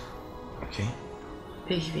ignore it, okay?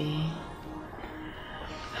 Baby,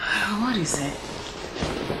 what is it?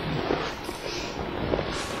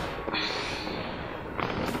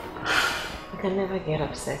 can never get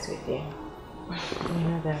upset with you. You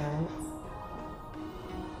know that, right?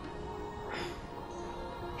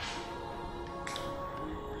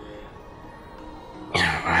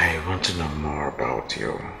 I want to know more about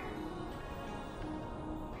your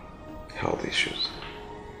health issues.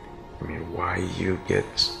 I mean, why you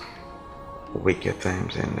get weak at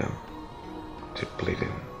times and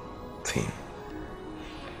depleting thin.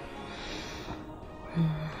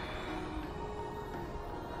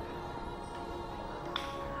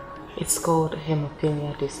 It's called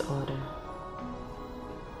hemophilia disorder.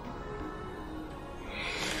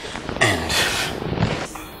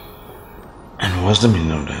 And what's the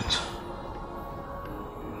meaning of that?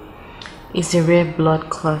 It's a rare blood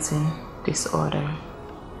clotting disorder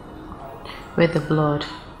where the blood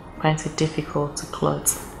finds it difficult to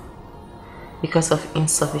clot because of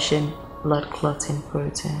insufficient blood clotting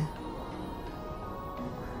protein.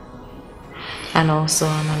 And also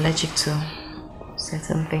I'm allergic to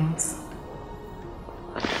certain things.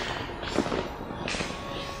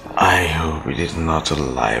 I hope it is not a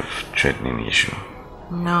life-threatening issue.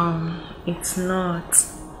 No, it's not.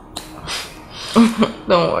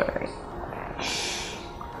 Don't worry.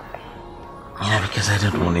 Yeah, because I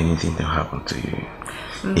don't want anything to happen to you.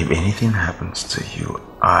 If anything happens to you,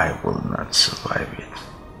 I will not survive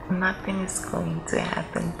it. Nothing is going to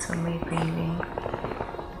happen to me, baby.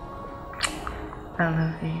 I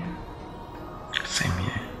love you. Same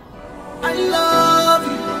here. I love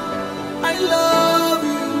you,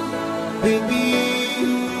 baby.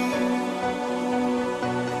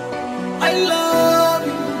 I love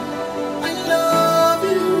you,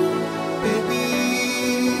 baby.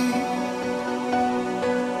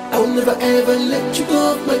 I will never ever let you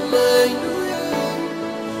go of my mind.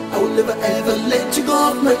 I will never ever let you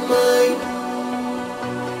go of my mind.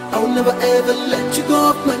 I will never ever let you go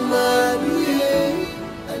of my mind. Yeah.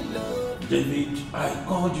 I love you. David, I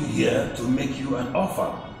called you here to make you an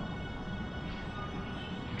offer.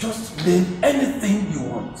 Just name anything you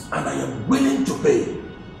want, and I am willing to pay.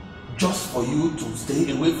 Just for you to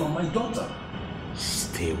stay away from my daughter.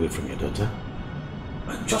 Stay away from your daughter?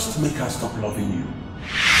 And just make her stop loving you.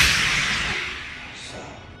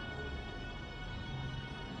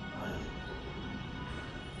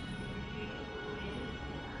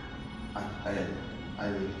 I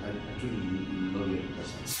truly love you.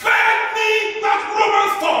 Spare me that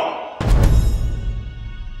romance talk!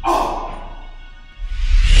 Oh!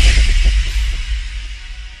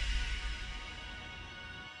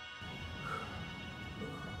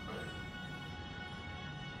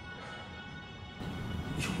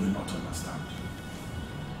 You will not understand.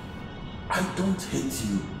 I don't hate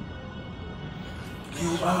you.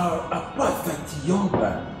 You are a perfect young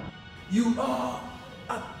man. You are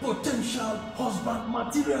a potential husband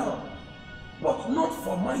material, but not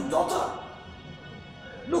for my daughter.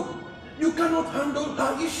 Look, you cannot handle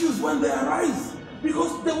her issues when they arise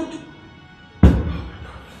because they would...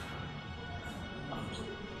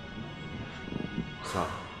 Sir.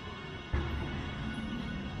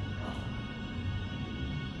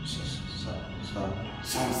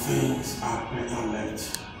 Some things are better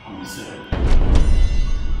left unsaid.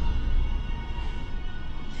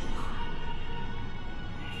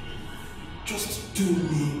 Just do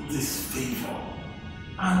me this favor,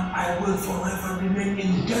 and I will forever remain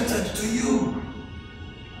indebted to you.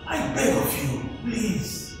 I beg of you,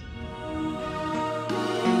 please.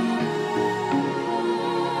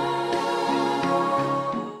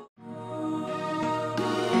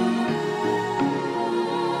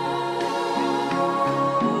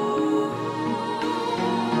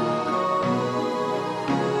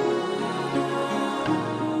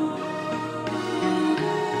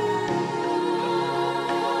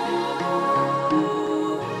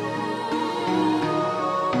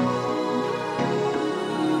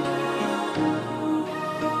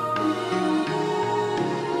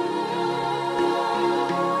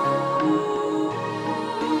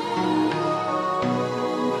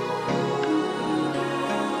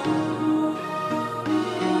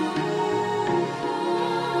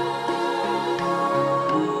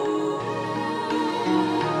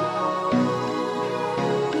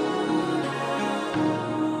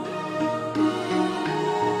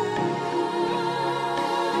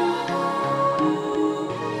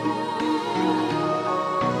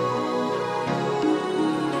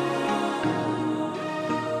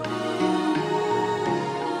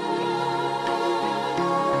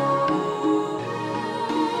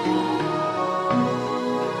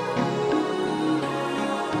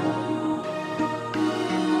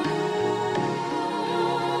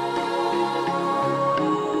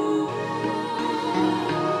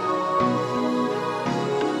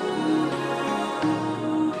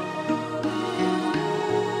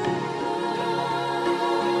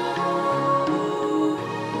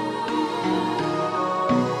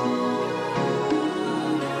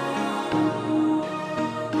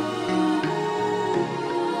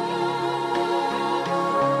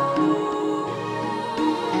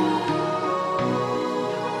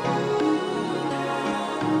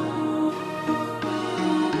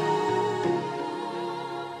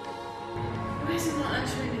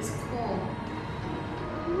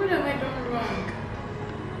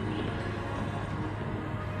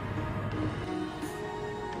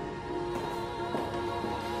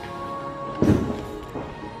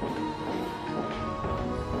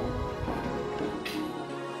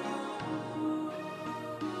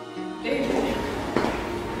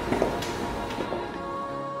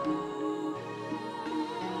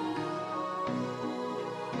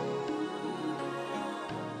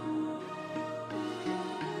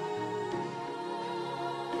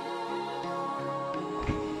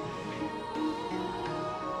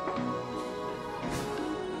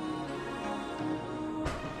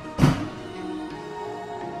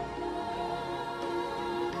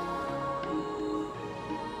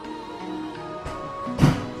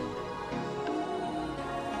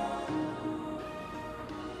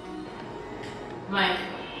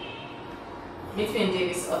 Meet me in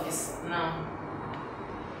David's office now.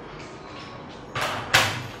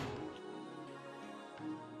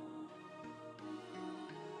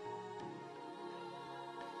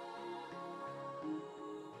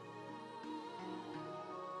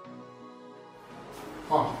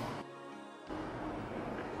 Oh.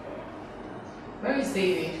 Where is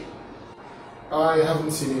David? I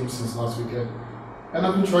haven't seen him since last weekend. And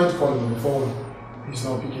I've been trying to call him on the phone. He's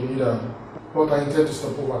not picking either. But I intend to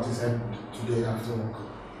stop over at his end today after work.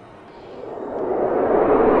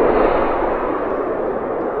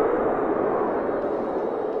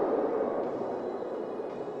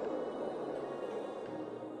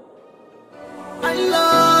 I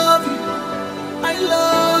love you,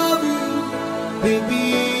 baby.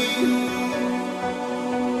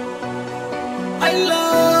 I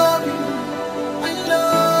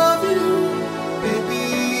love you, baby.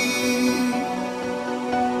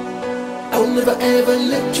 I will never ever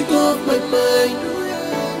let you go off my mind.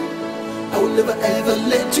 I will never ever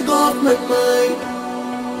let you go off my mind.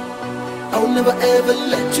 I will never ever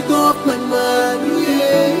let you go off my mind.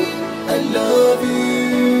 Yeah, I love you.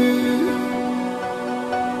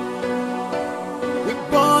 We're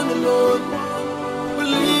born alone, we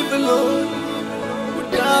live alone, we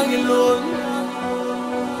die alone.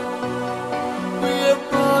 We're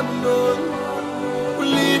born alone, we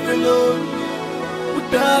live alone, we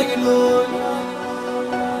die alone.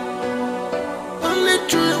 Only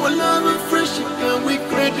true love and friendship can we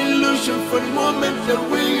create illusion for the moment that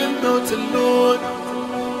we are not alone.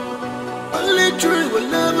 Only true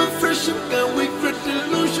love and friendship can we create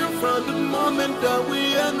illusion from the moment that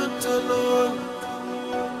we are not alone.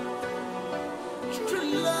 True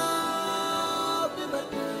love never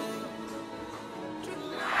dies.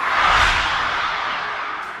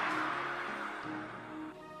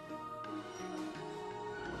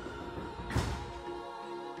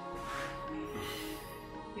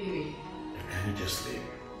 Baby. Can you just leave?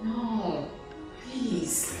 No.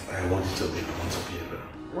 Please. I want you to leave. I want to be alone.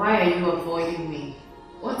 Why are you avoiding me?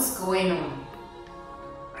 What's going on?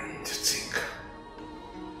 I need to think.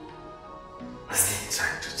 I need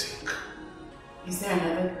time to think. Is there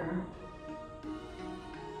another girl?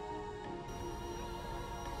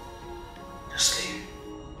 Just leave.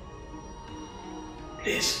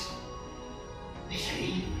 Please.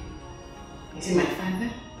 Baby. Is it my father?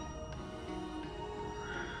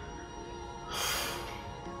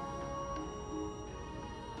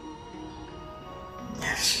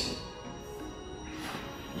 Yes.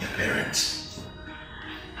 Your parents.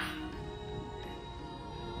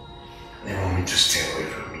 They want me to stay away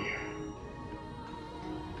from you.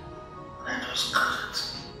 I just couldn't.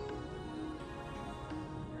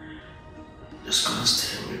 Just gonna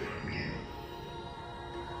stay away from you.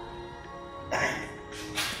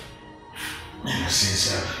 Ever since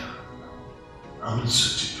I've been so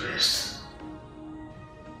depressed.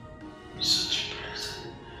 I'm so depressed.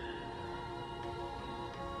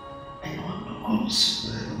 I know I'm not going to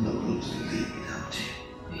survive. I'm not going to live without you.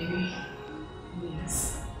 Baby,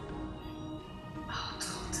 yes. I'll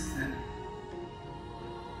talk to them.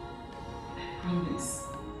 I promise.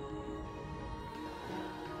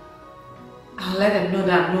 I'll let them know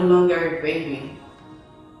that I'm no longer a baby.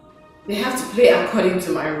 They have to play according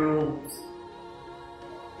to my rules.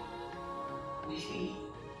 Baby.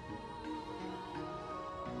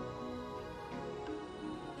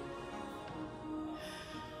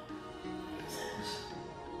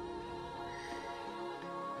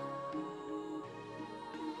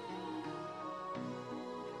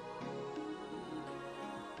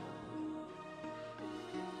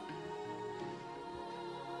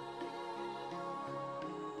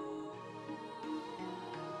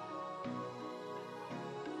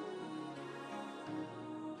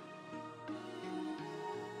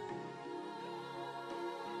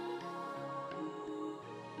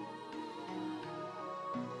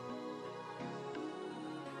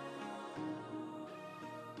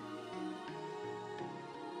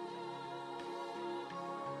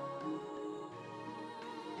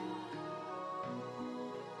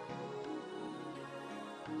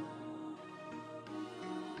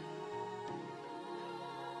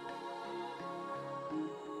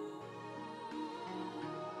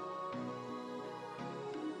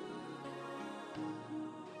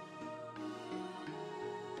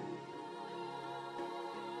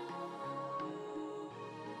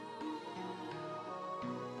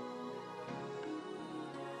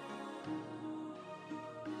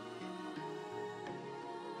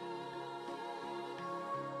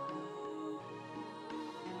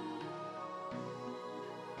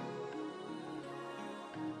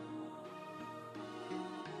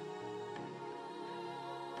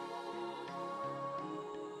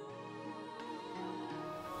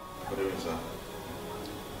 doing, sir?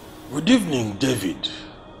 Good evening, David.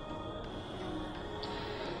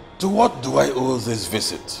 To what do I owe this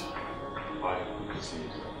visit? Hi, good to see you,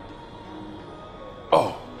 sir.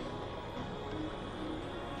 Oh.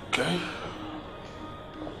 Okay.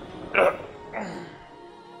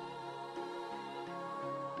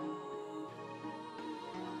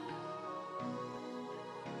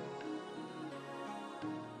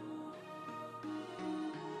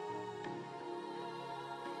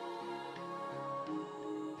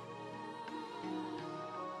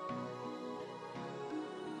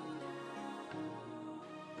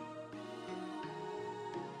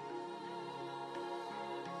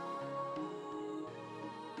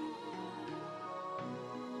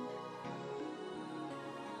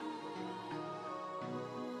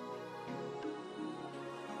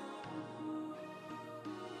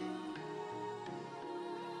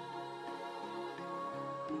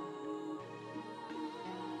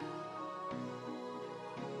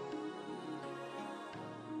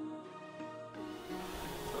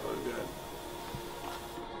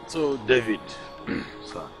 So, David,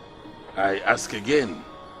 sir, I ask again,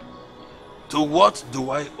 to what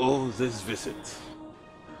do I owe this visit?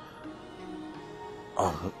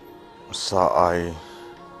 Sir,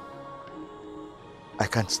 I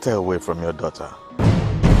can't stay away from your daughter.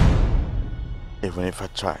 Even if I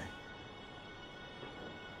try.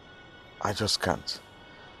 I just can't.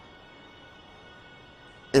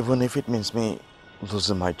 Even if it means me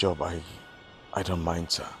losing my job, I don't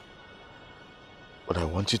mind, sir. But I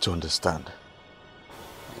want you to understand.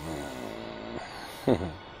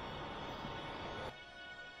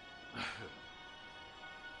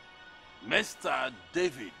 Mr.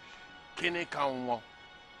 David Kinekanwo.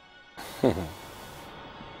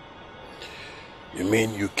 You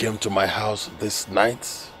mean you came to my house this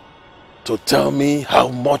night to tell me how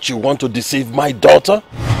much you want to deceive my daughter?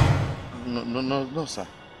 No, sir.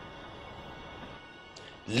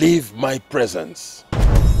 Leave my presence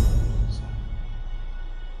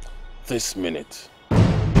this minute.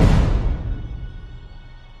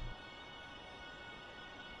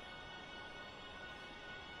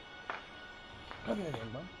 Come here,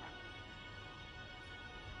 young man.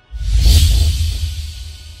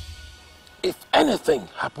 If anything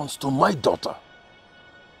happens to my daughter,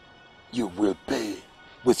 you will pay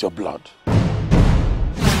with your blood.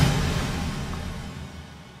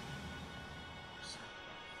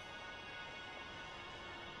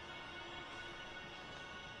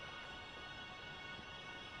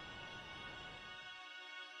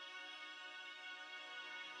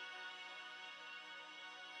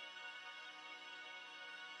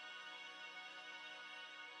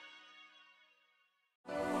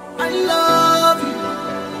 I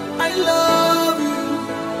love you,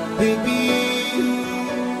 baby.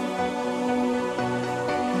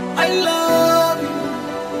 I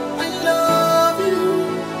love you,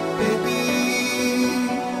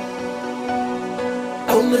 baby.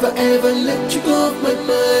 I'll never ever let you go of my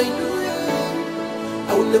mind.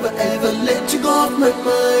 I will never ever let you go of my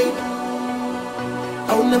mind.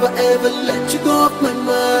 I will never ever let you go of my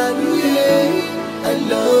mind. Yeah, I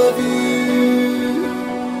love you.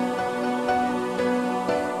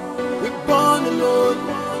 We're born alone,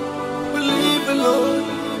 we live alone,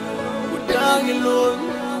 we die alone.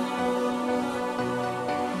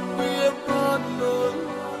 We are born alone,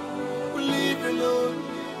 we live alone,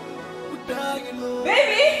 we die alone.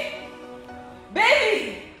 Baby!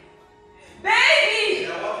 Baby! Baby!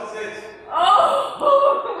 Yeah, what is it? Oh!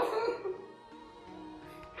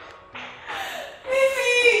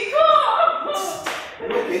 Baby, come!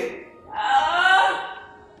 You okay?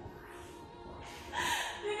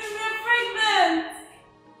 Because we're pregnant!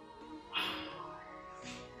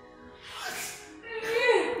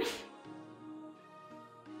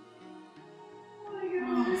 Oh my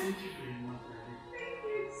God. Thank you very much, Daddy. Thank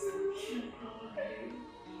you so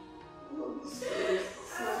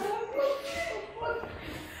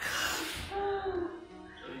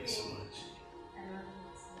Thank you so much.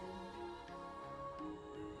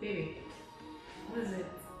 Baby, what is it?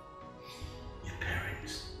 Your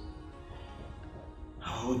parents.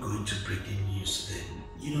 How are we going to break the news to them?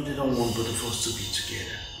 You know they don't want both of us to be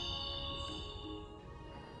together.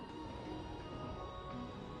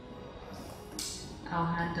 I'll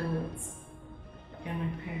handle it. They're my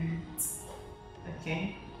parents.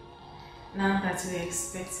 Okay? Now that we're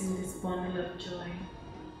expecting this bundle of joy,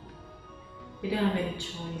 we don't have any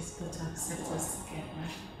choice but to accept us together.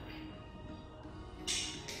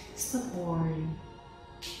 Stop worrying.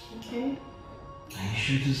 Okay? Are you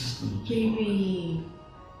sure this is going to Baby,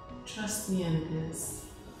 trust me on this.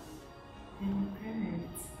 they're my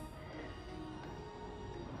parents.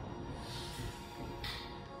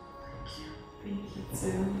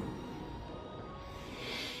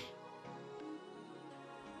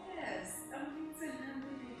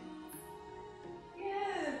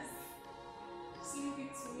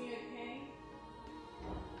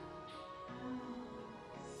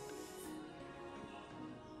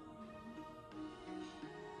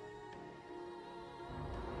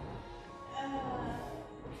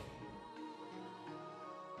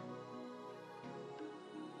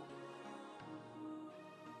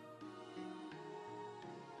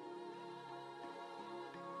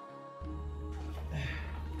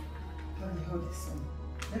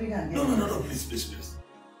 No, please.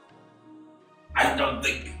 I don't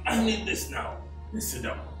think I need this now. Please sit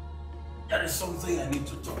down. There is something I need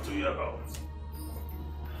to talk to you about.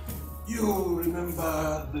 You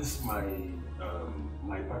remember this, my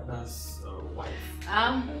partner's wife?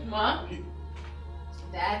 Mom?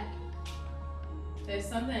 Dad? There's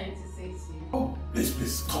something I need to say to you. Oh,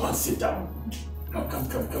 please, come and sit down.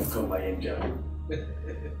 Come, my angel.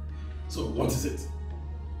 So, what is it?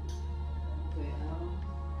 Well...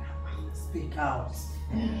 Speak out.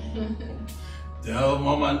 Tell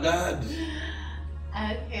Mom and Dad.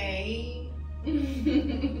 Okay.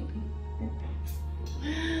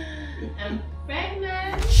 I'm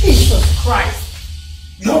pregnant. Jesus Christ!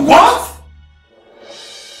 You're what?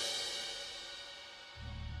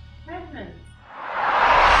 Pregnant.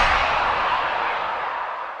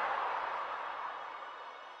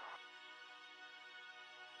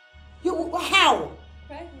 How?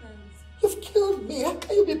 Pregnant. You've killed me. How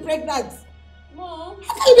can you be pregnant? Mom?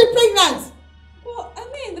 How can you be pregnant? Well, I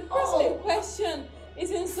mean, the person in question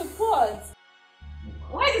is in support.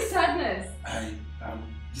 Why the sadness? I am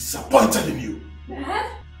disappointed in you. Dad?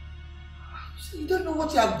 You don't know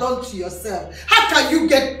what you have done to yourself. How can you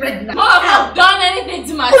get pregnant? Mom, I've not done anything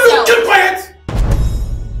to myself. Will you keep quiet?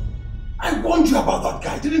 I warned you about that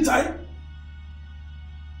guy, didn't I?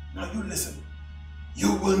 Now you listen.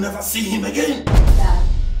 You will never see him again. Dad,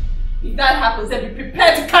 if that happens, then be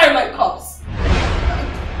prepared to carry my corpse.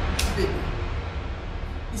 Baby,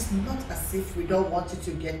 it's not as if we don't want you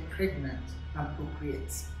to get pregnant and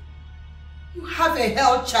procreate. You have a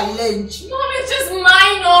health challenge. Mom, it's just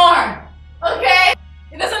minor. Okay?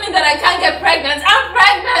 It doesn't mean that I can't get pregnant. I'm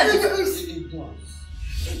pregnant.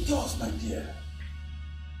 It does, my dear.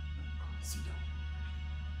 Sit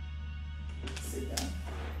down.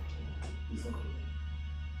 It's okay.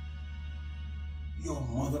 Your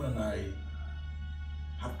mother and I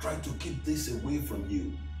have tried to keep this away from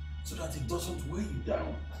you so that it doesn't weigh you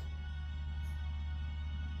down.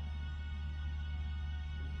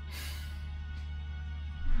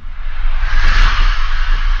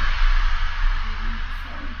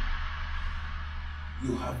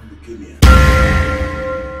 You have leukemia.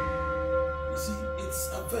 You see, it's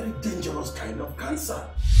a very dangerous kind of cancer.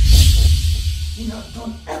 We have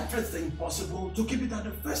done everything possible to keep it at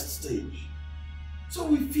the first stage. So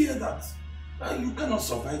we fear that you cannot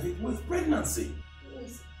survive it with pregnancy.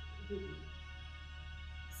 Yes, baby.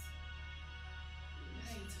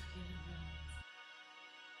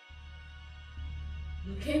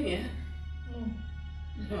 Leukemia?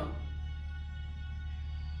 No.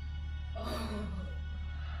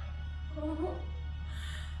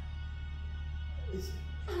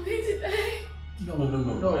 I'm going to die. No. Oh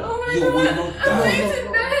my You God. will not die. I'm going to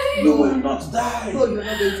die. You will not die. No, you're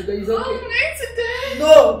not going to die. It's okay. I'm going to die.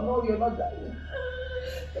 No, you're not dying.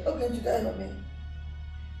 You're not going to die, honey.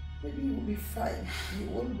 Maybe you will be fine. You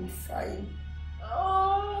will be fine.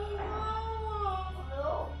 Oh,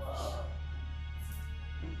 no.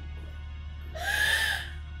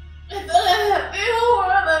 I thought I had the whole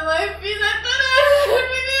world at my feet. I thought I had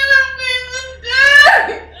everything I'm going to die.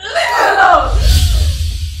 Leave me alone.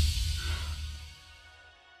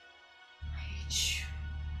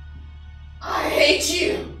 I hate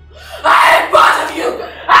you. I hate both of you.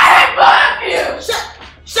 I hate both of you.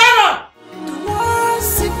 Shut up. The worst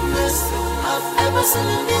sickness I've ever seen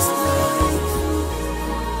in this life.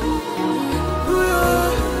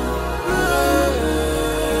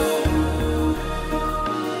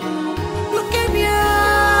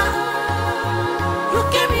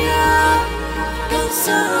 Leukemia,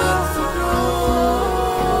 cancer of the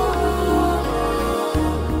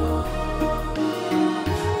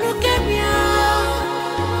leukemia,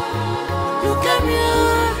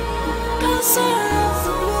 cancer of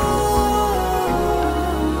the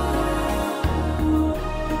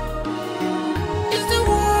it's the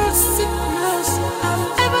worst sickness I've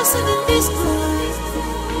ever seen in this life.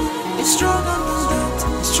 It's stronger than that,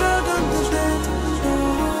 it's stronger than that.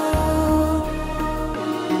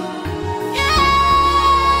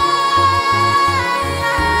 Yeah.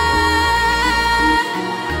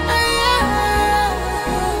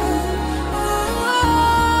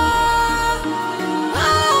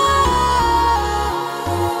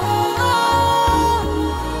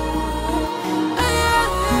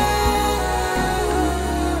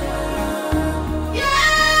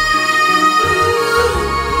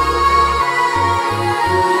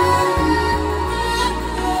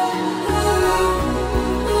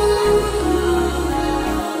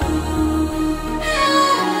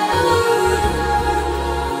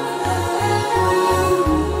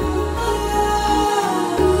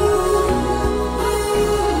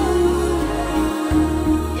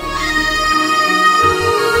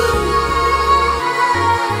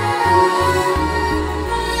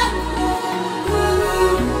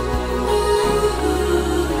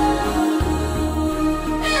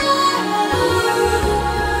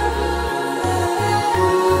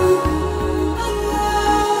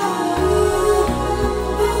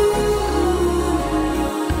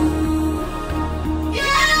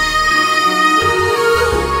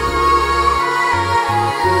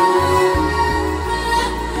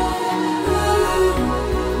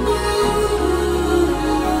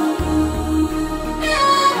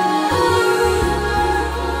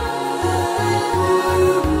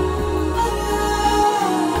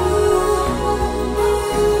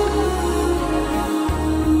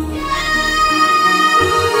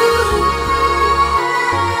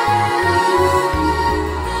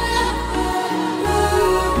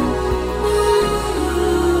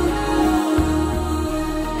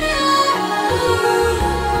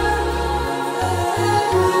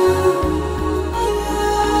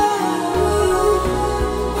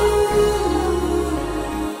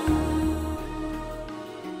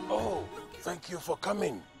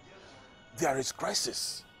 coming. There is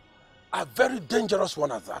crisis. A very dangerous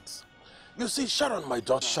one at that. You see, Sharon, my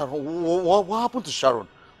daughter... Sharon? What happened to Sharon?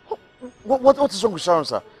 What is wrong with Sharon,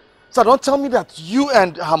 sir? Sir, don't tell me that you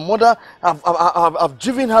and her mother have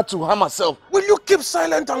driven her to harm herself. Will you keep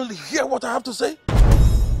silent and hear what I have to say?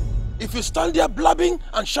 If you stand there blabbing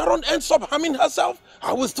and Sharon ends up harming herself,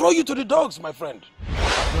 I will throw you to the dogs, my friend.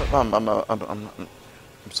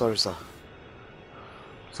 I'm sorry, sir.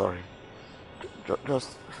 Sorry.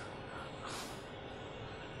 Just...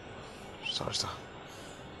 Sorry, sir.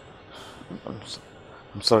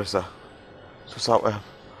 I'm sorry, sir. So, sir,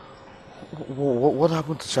 what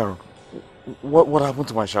happened to Sharon? What happened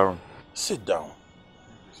to my Sharon? Sit down.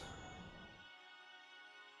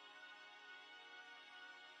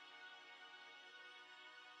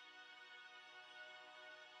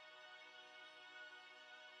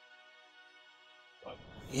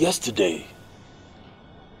 Yesterday,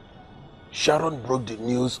 Sharon broke the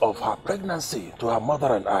news of her pregnancy to her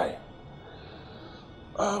mother and I.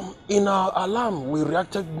 In our alarm, we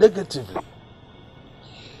reacted negatively.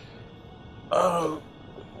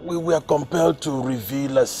 We were compelled to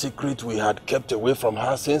reveal a secret we had kept away from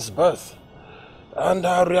her since birth. And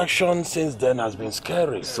her reaction since then has been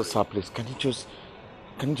scary. So, sir, please, can you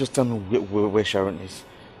just tell me where Sharon is?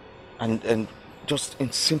 And just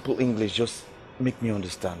in simple English, just make me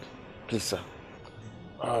understand. Please, sir.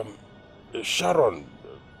 Sharon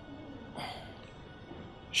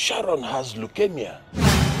has leukemia.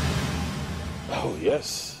 Oh,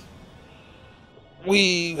 yes.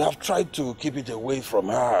 We have tried to keep it away from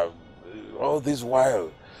her all this while.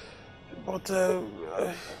 But,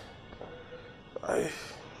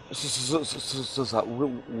 So, sir,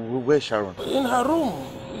 where's Sharon? In her room.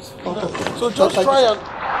 Okay. So just try and...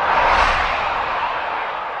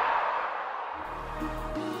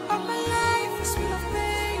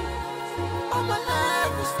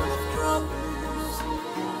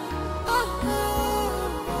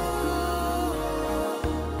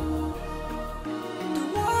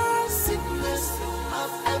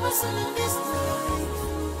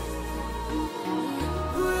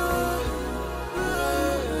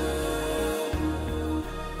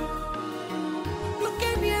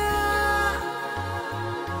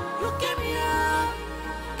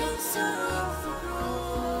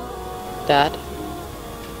 Dad?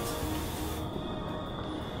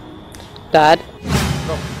 Dad?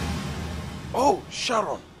 No. Oh,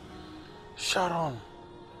 Sharon. Sharon.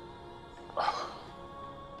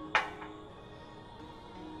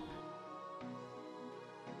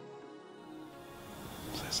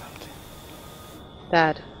 Say something.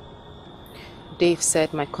 Dad, Dave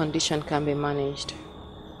said my condition can be managed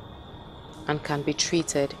and can be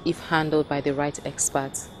treated if handled by the right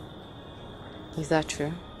experts. Is that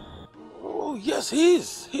true? Oh, yes, he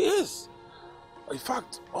is. He is. In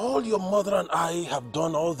fact, all your mother and I have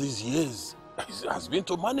done all these years has been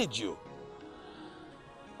to manage you.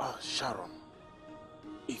 Sharon,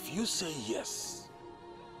 if you say yes,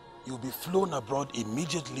 you'll be flown abroad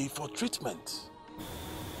immediately for treatment.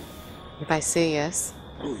 If I say yes?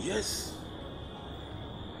 Oh, yes.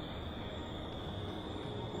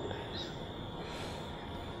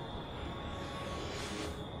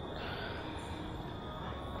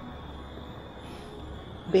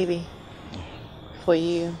 Baby, for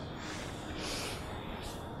you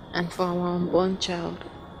and for our unborn child.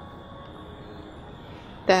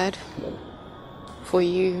 Dad, for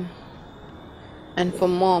you and for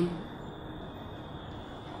Mom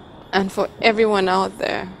and for everyone out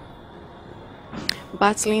there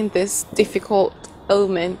battling this difficult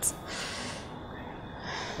ailment,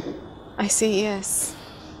 I say yes.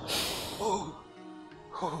 Oh,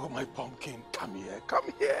 my pumpkin, come here,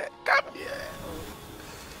 come here, come here.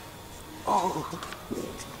 Oh.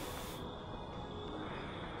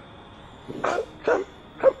 Come.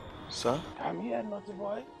 Sir? Come here, naughty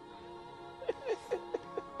boy.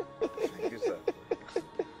 Thank you, sir.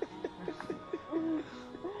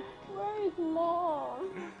 Where is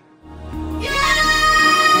Mom?